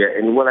media.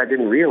 And what I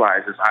didn't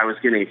realize is I was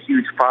getting a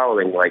huge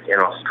following, like in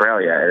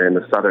Australia and in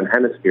the Southern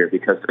Hemisphere,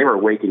 because they were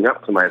waking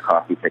up to my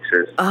coffee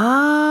pictures.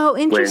 Oh,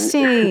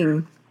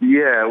 interesting.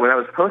 When I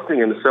was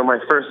posting them. So my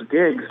first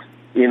gigs,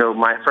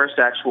 my first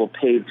actual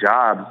paid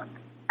jobs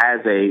as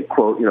a,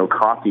 quote,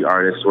 coffee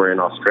artist were in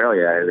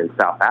Australia and in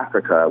South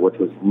Africa, which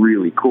was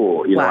really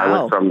cool.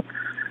 Wow.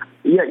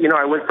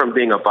 I went from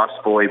being a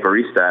busboy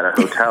barista at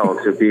a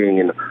hotel to being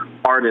an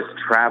artist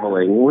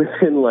traveling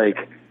within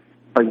like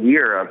a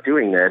year of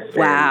doing this.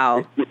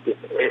 Wow. And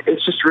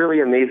it's just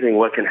really amazing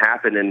what can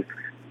happen. And,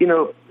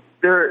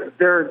 there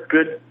are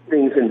good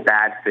things and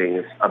bad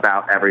things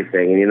about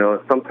everything. And,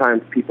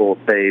 sometimes people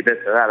say this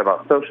or that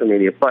about social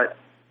media, but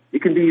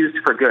it can be used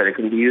for good. It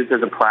can be used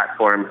as a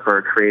platform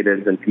for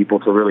creatives and people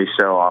to really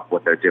show off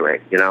what they're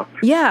doing,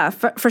 Yeah,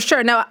 for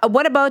sure. Now,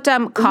 what about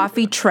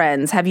coffee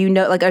trends? Have you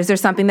is there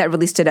something that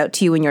really stood out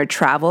to you in your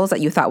travels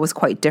that you thought was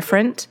quite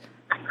different?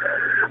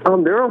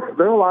 There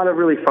are a lot of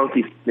really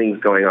funky things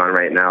going on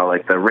right now,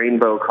 like the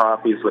rainbow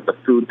coffees with the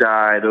food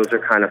dye. Those are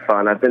kind of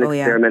fun. I've been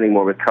experimenting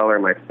more with color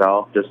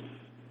myself, just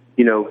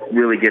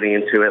really getting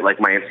into it.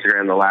 Like my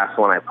Instagram, the last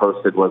one I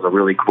posted was a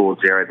really cool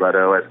Jared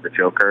Leto as the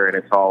Joker, and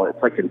it's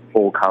like in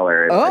full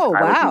color. And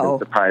wow.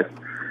 I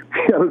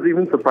was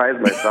even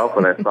surprised myself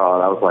when I saw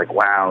it. I was like,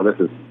 wow, this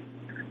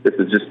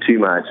is just too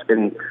much.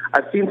 And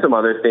I've seen some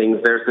other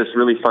things. There's this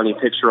really funny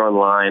picture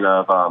online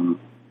of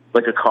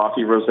like a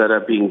coffee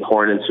rosetta being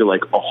poured into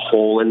like a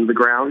hole in the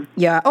ground.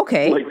 Yeah,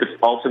 okay. Like the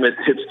ultimate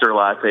hipster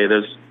latte.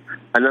 There's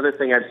another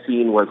thing I've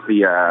seen was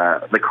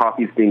the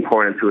coffee's being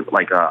poured into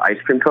like an ice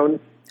cream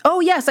cone. Oh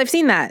yes, I've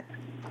seen that,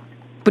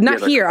 but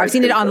not here. I've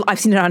seen it on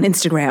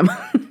Instagram.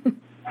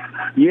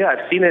 Yeah,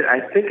 I've seen it.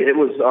 I think it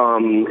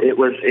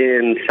was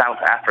in South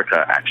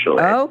Africa,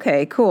 actually.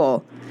 Okay,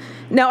 cool.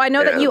 Now I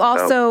know that you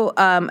also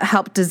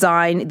helped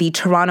design the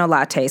Toronto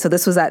latte. So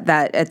this was at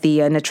the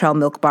Natrel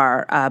Milk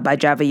Bar by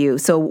Java U.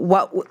 So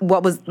what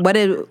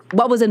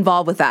was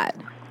involved with that?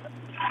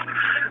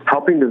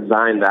 Helping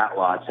design that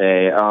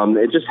latte,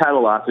 it just had a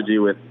lot to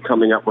do with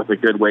coming up with a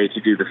good way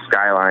to do the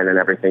skyline and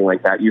everything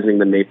like that, using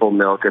the maple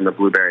milk and the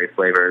blueberry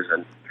flavors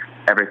and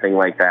everything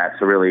like that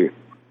to really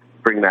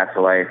bring that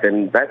to life.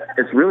 And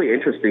it's really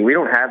interesting. We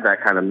don't have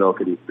that kind of milk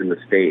in the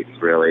States,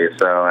 really.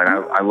 So, and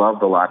I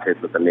love the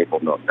lattes with the maple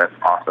milk. That's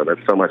awesome.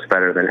 It's so much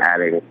better than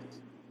adding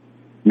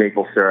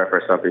maple syrup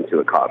or something to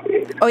a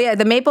coffee. Oh yeah,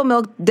 the maple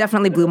milk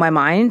definitely blew my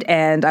mind,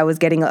 and I was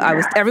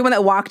everyone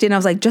that walked in, I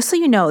was like, just so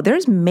you know,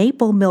 there's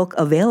maple milk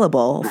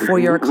available for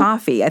your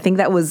coffee. I think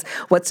that was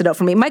what stood out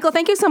for me. Michael,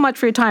 thank you so much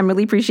for your time.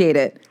 Really appreciate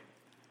it.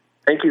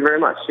 Thank you very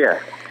much. Yeah.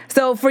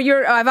 So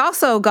I've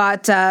also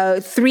got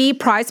 3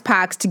 prize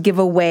packs to give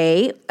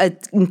away.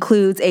 It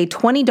includes a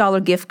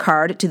 $20 gift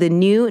card to the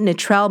new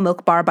Natrel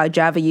Milk Bar by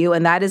Java U,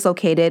 and that is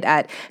located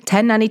at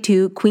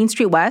 1092 Queen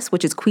Street West,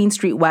 which is Queen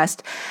Street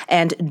West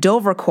and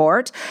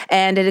Dovercourt.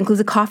 And it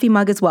includes a coffee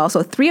mug as well.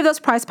 So 3 of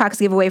those prize packs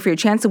to give away for your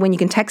chance to win. You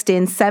can text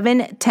in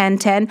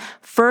 71010,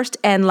 first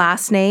and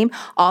last name,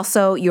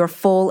 also your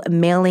full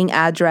mailing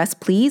address,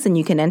 please, and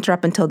you can enter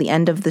up until the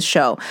end of the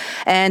show.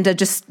 And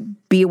just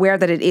be aware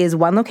that it is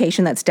one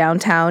location that's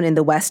downtown in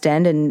the West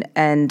End,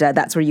 and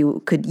that's where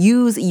you could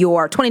use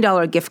your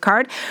 $20 gift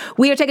card.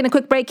 We are taking a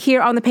quick break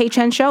here on The Pei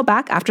Chen Show.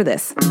 Back after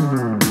this.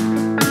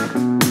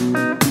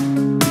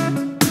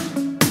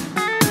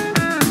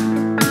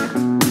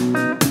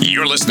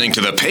 You're listening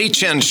to The Pei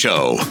Chen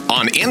Show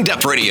on In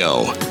Depth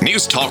Radio,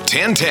 News Talk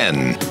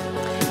 1010.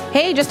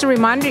 Hey, just a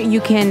reminder,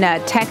 you can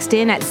text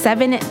in at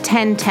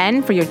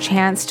 71010 for your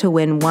chance to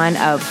win one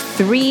of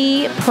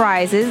 3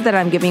 prizes that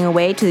I'm giving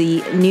away to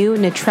the new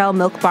Natrel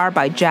Milk Bar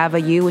by Java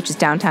U, which is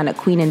downtown at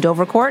Queen and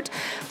Dovercourt.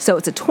 So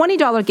it's a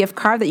 $20 gift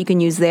card that you can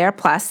use there,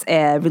 plus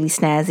a really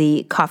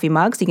snazzy coffee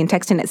mug. So you can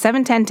text in at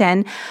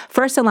 71010,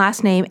 first and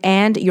last name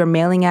and your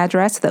mailing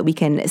address so that we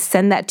can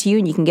send that to you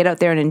and you can get out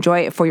there and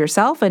enjoy it for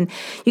yourself. And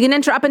you can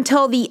enter up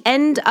until the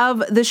end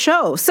of the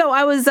show. So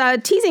I was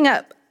teasing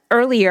up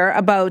earlier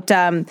about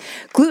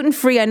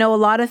gluten-free. I know a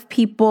lot of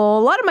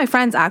my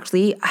friends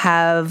actually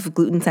have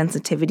gluten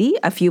sensitivity.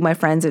 A few of my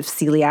friends have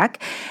celiac.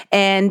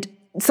 And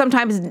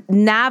sometimes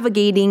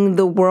navigating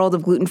the world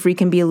of gluten-free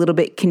can be a little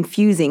bit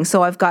confusing.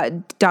 So I've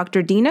got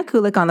Dr. Dina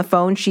Kulik on the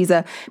phone. She's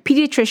a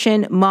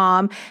pediatrician,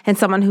 mom, and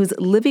someone who's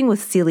living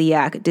with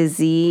celiac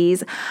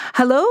disease.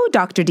 Hello,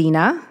 Dr.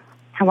 Dina.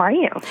 How are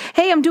you?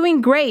 Hey, I'm doing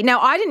great.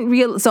 Now,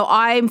 so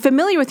I'm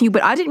familiar with you,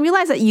 but I didn't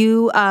realize that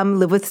you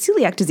live with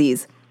celiac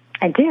disease.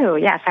 I do,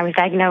 yes. I was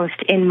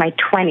diagnosed in my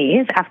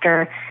 20s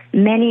after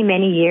many,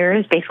 many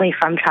years, basically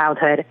from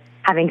childhood,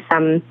 having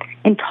some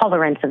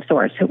intolerance of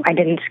sorts. So I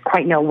didn't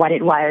quite know what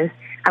it was.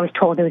 I was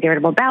told it was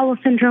irritable bowel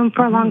syndrome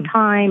for a long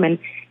time. And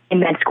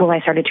in med school, I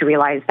started to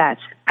realize that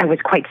I was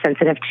quite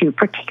sensitive to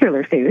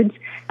particular foods,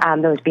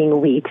 those being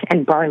wheat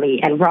and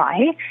barley and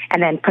rye,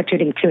 and then put 2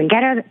 and 2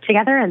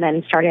 together and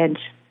then started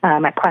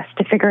my quest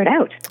to figure it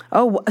out.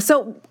 Oh,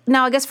 so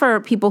now I guess for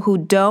people who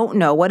don't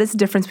know, what is the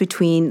difference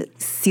between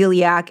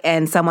celiac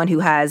and someone who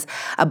has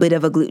a bit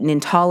of a gluten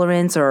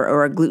intolerance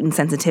or a gluten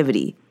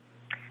sensitivity?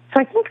 So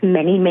I think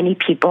many, many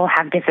people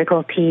have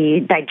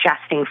difficulty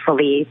digesting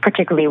fully,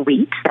 particularly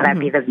wheat. So that'd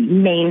be the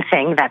main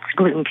thing that's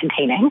gluten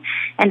containing.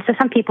 And so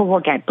some people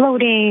will get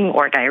bloating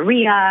or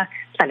diarrhea,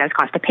 sometimes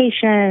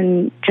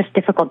constipation, just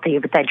difficulty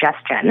with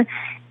digestion.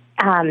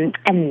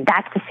 And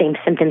that's the same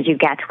symptoms you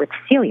get with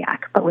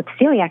celiac. But with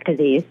celiac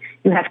disease,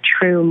 you have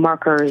true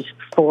markers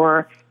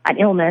for an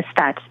illness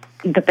that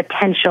the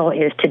potential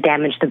is to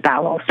damage the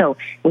bowel. So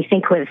we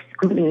think with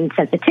gluten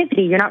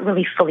sensitivity, you're not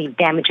really fully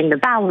damaging the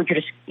bowel, you're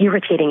just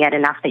irritating it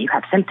enough that you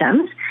have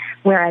symptoms.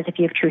 Whereas if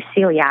you have true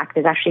celiac,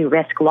 there's actually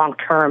risk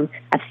long-term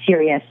of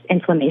serious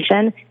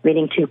inflammation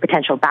leading to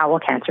potential bowel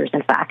cancers,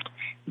 in fact.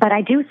 But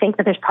I do think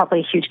that there's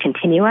probably a huge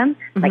continuum,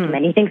 like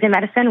many things in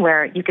medicine,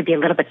 where you could be a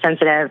little bit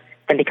sensitive,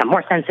 then become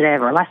more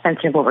sensitive or less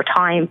sensitive over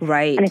time.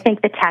 Right. And I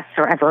think the tests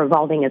are ever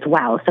evolving as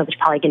well. So there's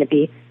probably going to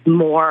be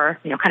more,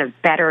 kind of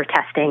better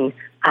testing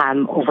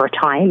over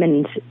time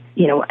and,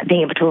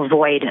 being able to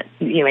avoid,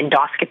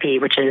 endoscopy,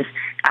 which is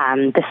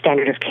the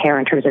standard of care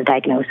in terms of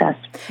diagnosis.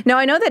 Now,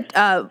 I know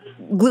that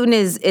gluten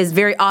is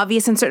very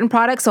obvious in certain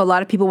products. So a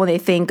lot of people, when they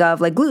think of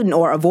like gluten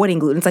or avoiding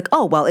gluten, it's like,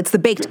 oh, well, it's the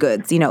baked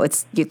goods.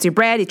 It's your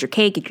bread, it's your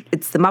cake,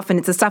 it's the muffin,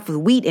 it's the stuff with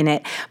wheat in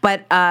it.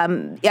 But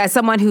as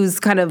someone who's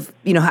kind of,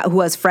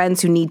 who has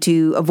friends who need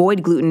to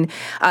avoid gluten,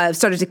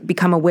 started to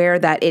become aware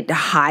that it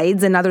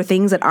hides in other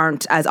things that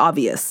aren't as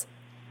obvious.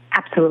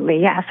 Absolutely,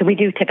 yeah. So we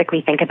do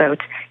typically think about,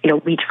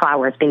 wheat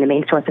flour as being the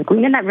main source of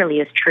gluten, and that really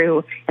is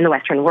true in the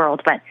Western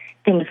world. But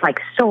things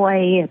like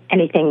soy,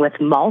 anything with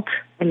malt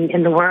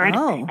in the word,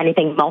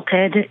 anything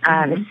malted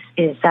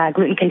is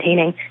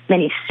gluten-containing.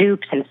 Many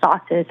soups and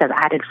sauces have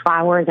added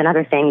flours and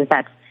other things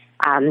that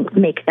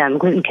make them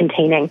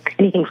gluten-containing.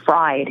 Anything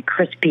fried,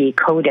 crispy,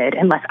 coated,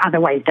 unless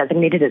otherwise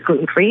designated as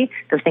gluten-free,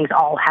 those things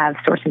all have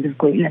sources of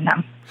gluten in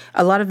them.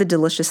 A lot of the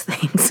delicious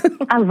things.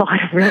 A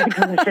lot of really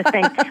delicious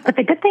things. But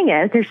the good thing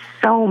is there's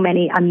so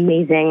many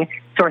amazing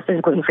sources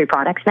of gluten-free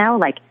products now,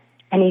 like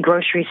any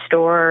grocery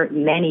store,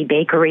 many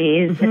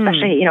bakeries,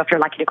 especially, if you're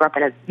lucky to grow up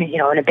in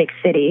a big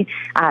city.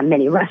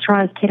 Many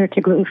restaurants cater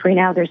to gluten-free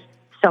now. There's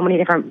so many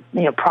different,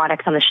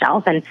 products on the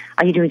shelf. And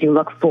all you do is you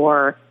look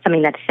for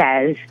something that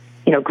says,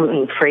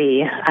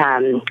 gluten-free,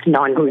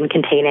 non-gluten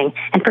containing,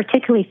 and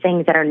particularly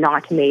things that are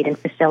not made in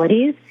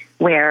facilities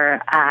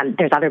where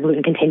there's other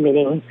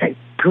gluten-containing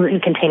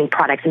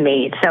products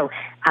made. So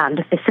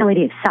the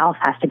facility itself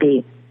has to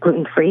be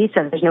gluten-free,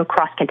 so there's no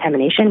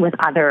cross-contamination with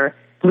other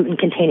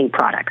gluten-containing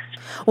products.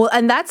 Well,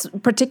 and that's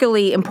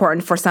particularly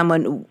important for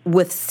someone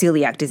with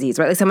celiac disease,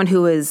 right? Like someone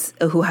who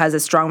has a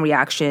strong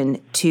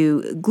reaction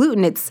to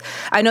gluten.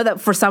 I know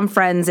that for some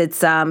friends,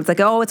 it's like,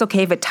 oh, it's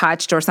okay if it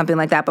touched or something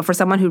like that. But for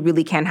someone who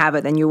really can't have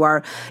it, then you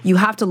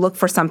have to look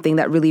for something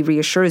that really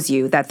reassures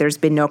you that there's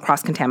been no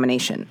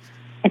cross-contamination.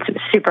 It's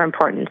super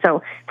important.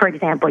 So, for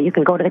example, you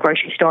can go to the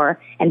grocery store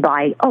and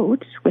buy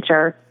oats, which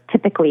are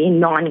typically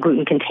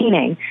non-gluten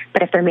containing,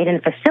 but if they're made in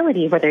a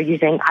facility where they're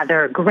using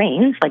other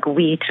grains like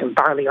wheat,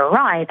 barley, or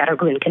rye that are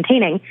gluten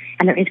containing,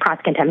 and there is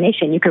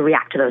cross-contamination, you can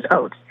react to those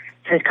oats.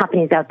 So there's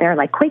companies out there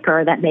like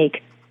Quaker that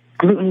make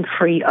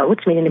gluten-free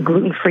oats made in a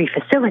gluten-free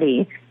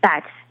facility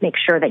that make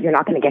sure that you're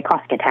not going to get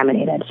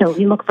cross-contaminated. So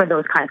you look for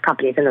those kind of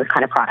companies and those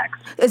kind of products.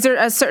 Is there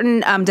a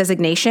certain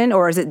designation,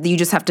 or is it you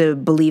just have to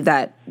believe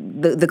that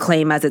the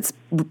claim as it's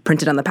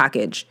printed on the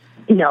package?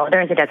 No,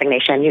 there is a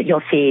designation.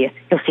 You'll see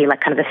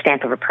like kind of the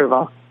stamp of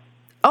approval.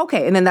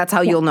 Okay, and then that's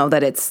how you'll know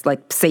that it's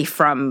like safe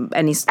from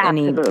any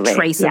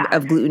trace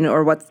of gluten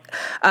or what.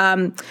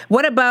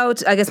 What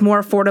about, I guess,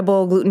 more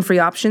affordable gluten-free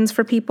options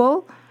for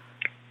people?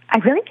 I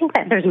really think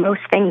that there's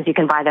most things you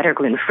can buy that are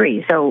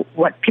gluten-free. So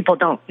what people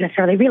don't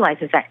necessarily realize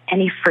is that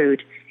any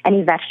fruit,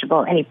 any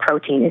vegetable, any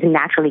protein is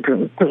naturally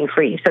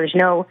gluten-free. So there's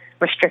no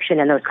restriction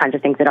in those kinds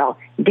of things at all.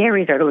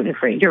 Dairies are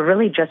gluten-free. You're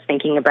really just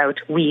thinking about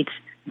wheat,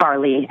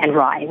 barley, and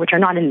rye, which are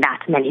not in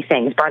that many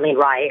things. Barley and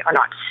rye are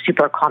not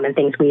super common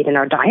things we eat in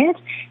our diet.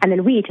 And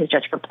then wheat is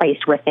just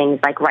replaced with things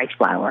like rice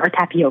flour or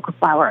tapioca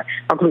flour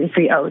or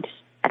gluten-free oats,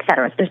 et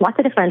cetera. So there's lots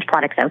of different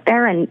products out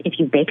there. And if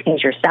you bake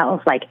things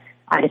yourself, like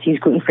I just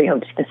used gluten-free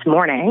oats this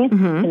morning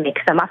to make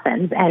some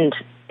muffins. And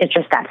it's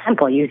just that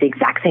simple. You use the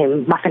exact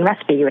same muffin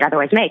recipe you would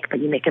otherwise make, but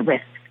you make it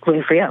with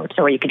gluten-free oats.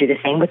 Or you could do the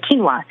same with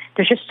quinoa.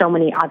 There's just so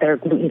many other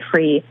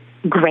gluten-free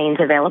grains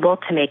available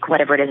to make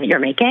whatever it is that you're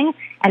making,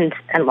 and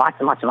lots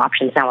and lots of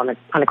options now on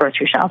the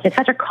grocery shelf. It's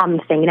such a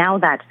common thing now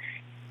that,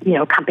 you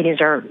know,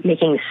 companies are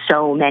making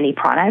so many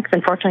products.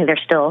 Unfortunately,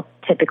 they're still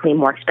typically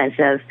more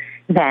expensive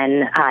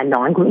than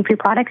non-gluten-free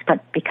products,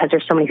 but because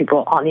there's so many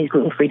people on these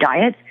gluten-free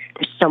diets,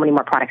 there's so many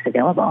more products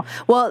available.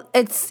 Well,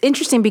 it's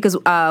interesting because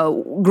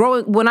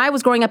when I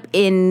was growing up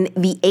in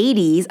the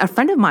 80s, a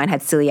friend of mine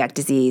had celiac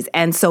disease.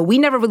 And so we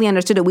never really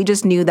understood it. We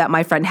just knew that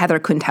my friend Heather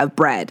couldn't have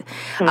bread.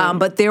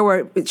 But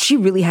she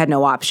really had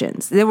no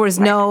options. There was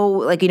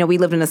no, we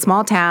lived in a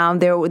small town.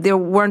 There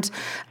weren't,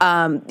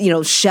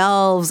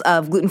 shelves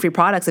of gluten-free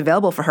products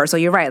available for her. So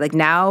you're right. Like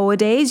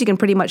nowadays, you can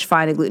pretty much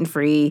find a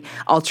gluten-free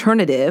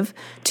alternative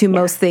to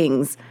most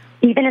things.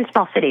 Even in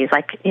small cities,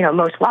 like, you know,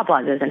 most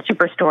Loblaws and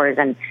superstores,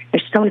 and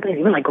there's so many places,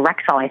 even like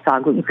Rexall, I saw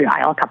a gluten-free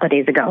aisle a couple of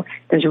days ago.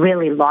 There's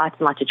really lots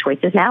and lots of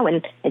choices now.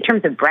 And in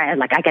terms of bread,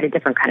 like I get a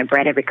different kind of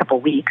bread every couple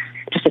of weeks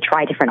just to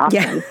try different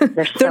options.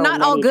 Yeah. They're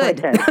not all good.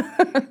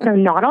 They're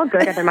not all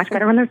good, and they're much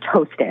better when they're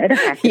toasted, I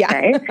have to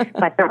say.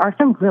 But there are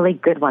some really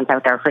good ones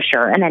out there for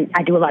sure. And then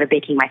I do a lot of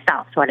baking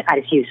myself, so I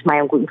just use my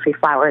own gluten-free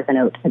flours and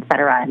oats, et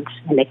cetera, and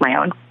make my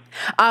own.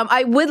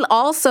 I would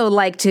also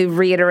like to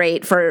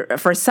reiterate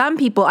for some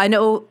people, I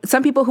know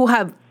some people who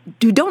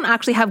don't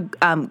actually have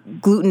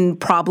gluten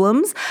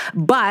problems,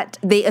 but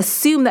they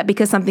assume that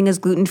because something is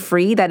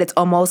gluten-free, that it's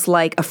almost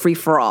like a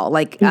free-for-all.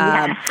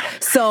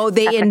 So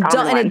they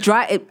indulge, and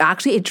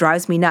it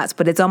drives me nuts,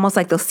 but it's almost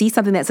like they'll see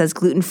something that says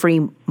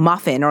gluten-free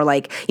muffin or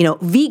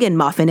vegan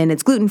muffin, and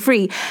it's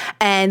gluten-free,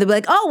 and they'll be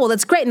like, oh, well,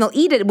 that's great, and they'll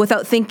eat it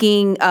without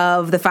thinking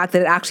of the fact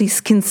that it actually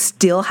can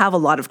still have a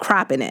lot of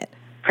crap in it.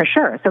 For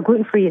sure. So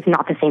gluten-free is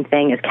not the same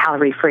thing as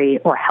calorie-free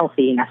or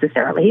healthy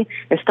necessarily.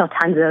 There's still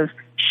tons of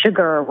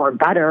sugar or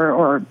butter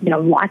or,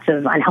 lots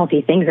of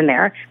unhealthy things in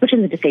there, which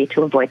isn't to say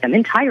to avoid them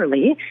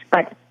entirely,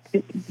 but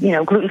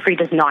gluten-free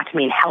does not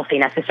mean healthy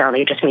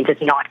necessarily. It just means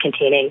it's not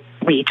containing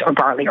wheat or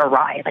barley or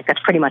rye. Like, that's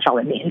pretty much all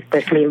it means.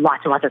 There's going to be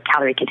lots and lots of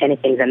calorie-containing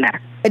things in there.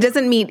 It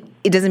doesn't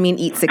mean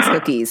eat 6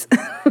 cookies.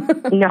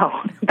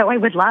 No, though I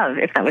would love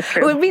if that was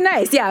true. It would be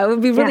nice. Yeah, it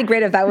would be really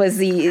great if that was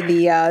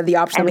the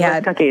option we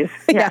had. Cookies.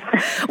 Yeah.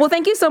 Well,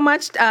 thank you so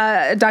much,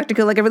 Dr.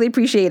 Kulik. I really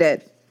appreciate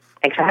it.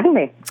 Thanks for having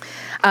me.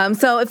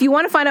 So if you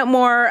want to find out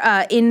more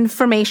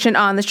information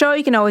on the show,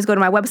 you can always go to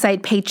my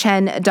website,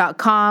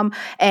 peichen.com,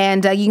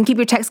 and you can keep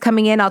your texts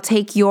coming in. I'll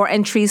take your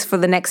entries for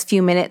the next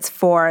few minutes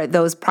for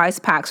those prize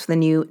packs for the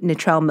new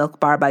Natrel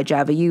Milk Bar by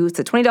Java U. It's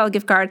a $20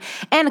 gift card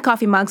and a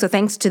coffee mug. So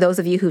thanks to those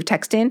of you who've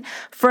texted in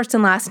first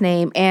and last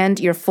name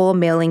and your full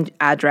mailing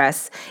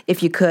address,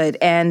 if you could.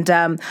 And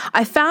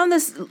I found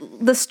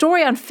the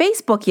story on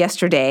Facebook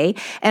yesterday.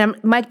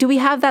 And Mike, do we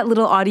have that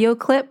little audio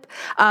clip?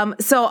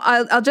 So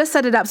I'll just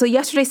set it up. So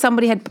yesterday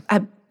somebody had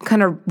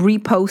kind of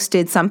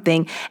reposted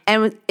something,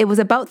 and it was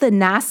about the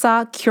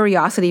NASA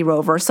Curiosity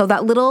rover. So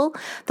that little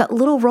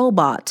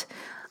robot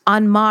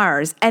on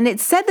Mars, and it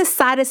said the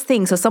saddest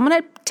thing. So someone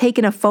had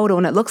taken a photo,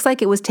 and it looks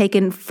like it was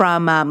taken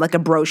from like a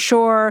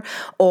brochure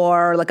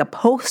or like a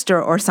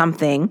poster or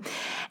something,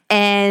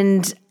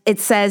 and it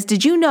says,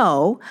 "Did you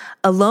know,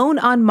 alone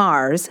on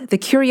Mars, the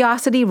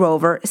Curiosity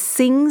rover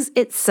sings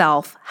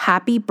itself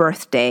happy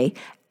birthday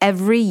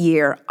every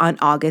year on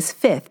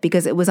August 5th,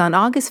 because it was on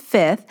August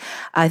 5th,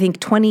 I think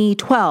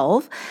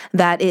 2012,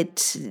 that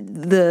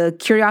the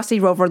Curiosity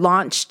rover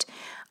launched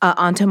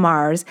onto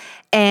Mars.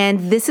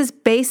 And this is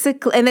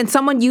basically, and then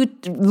someone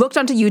looked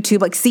onto YouTube,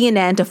 like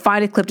CNN, to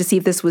find a clip to see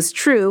if this was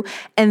true.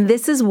 And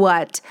this is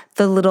what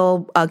the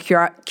little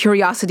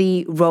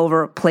Curiosity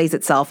rover plays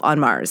itself on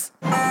Mars.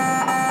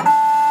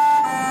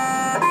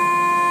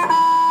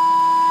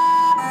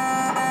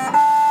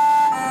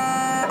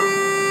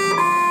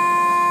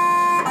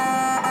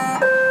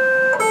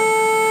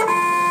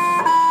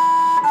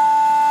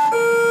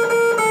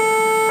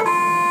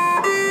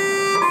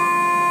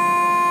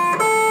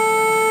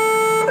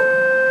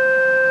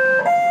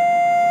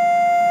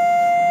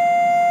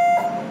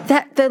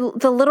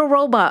 the little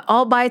robot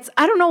all by its.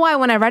 I don't know why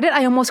when I read it,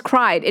 I almost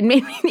cried. It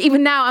made me,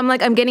 even now,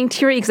 I'm getting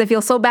teary because I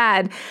feel so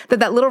bad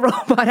that little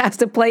robot has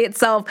to play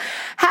itself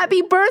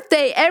happy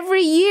birthday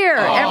every year.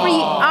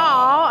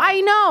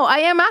 I know. I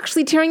am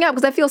actually tearing up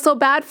because I feel so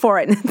bad for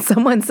it. And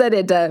someone said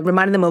it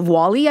reminded them of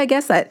WALL-E, I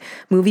guess, that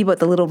movie about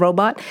the little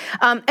robot.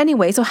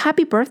 Anyway, so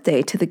happy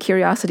birthday to the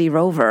Curiosity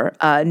rover.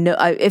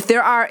 If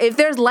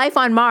there's life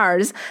on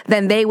Mars,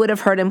 then they would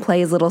have heard him play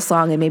his little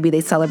song and maybe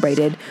they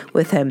celebrated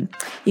with him.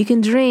 You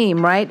can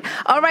dream, right?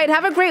 All right,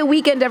 have a great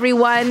weekend,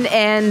 everyone,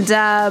 and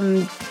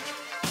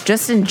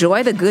just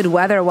enjoy the good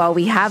weather while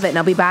we have it. And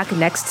I'll be back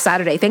next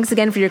Saturday. Thanks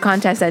again for your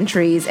contest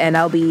entries, and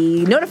I'll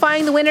be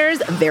notifying the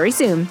winners very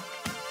soon.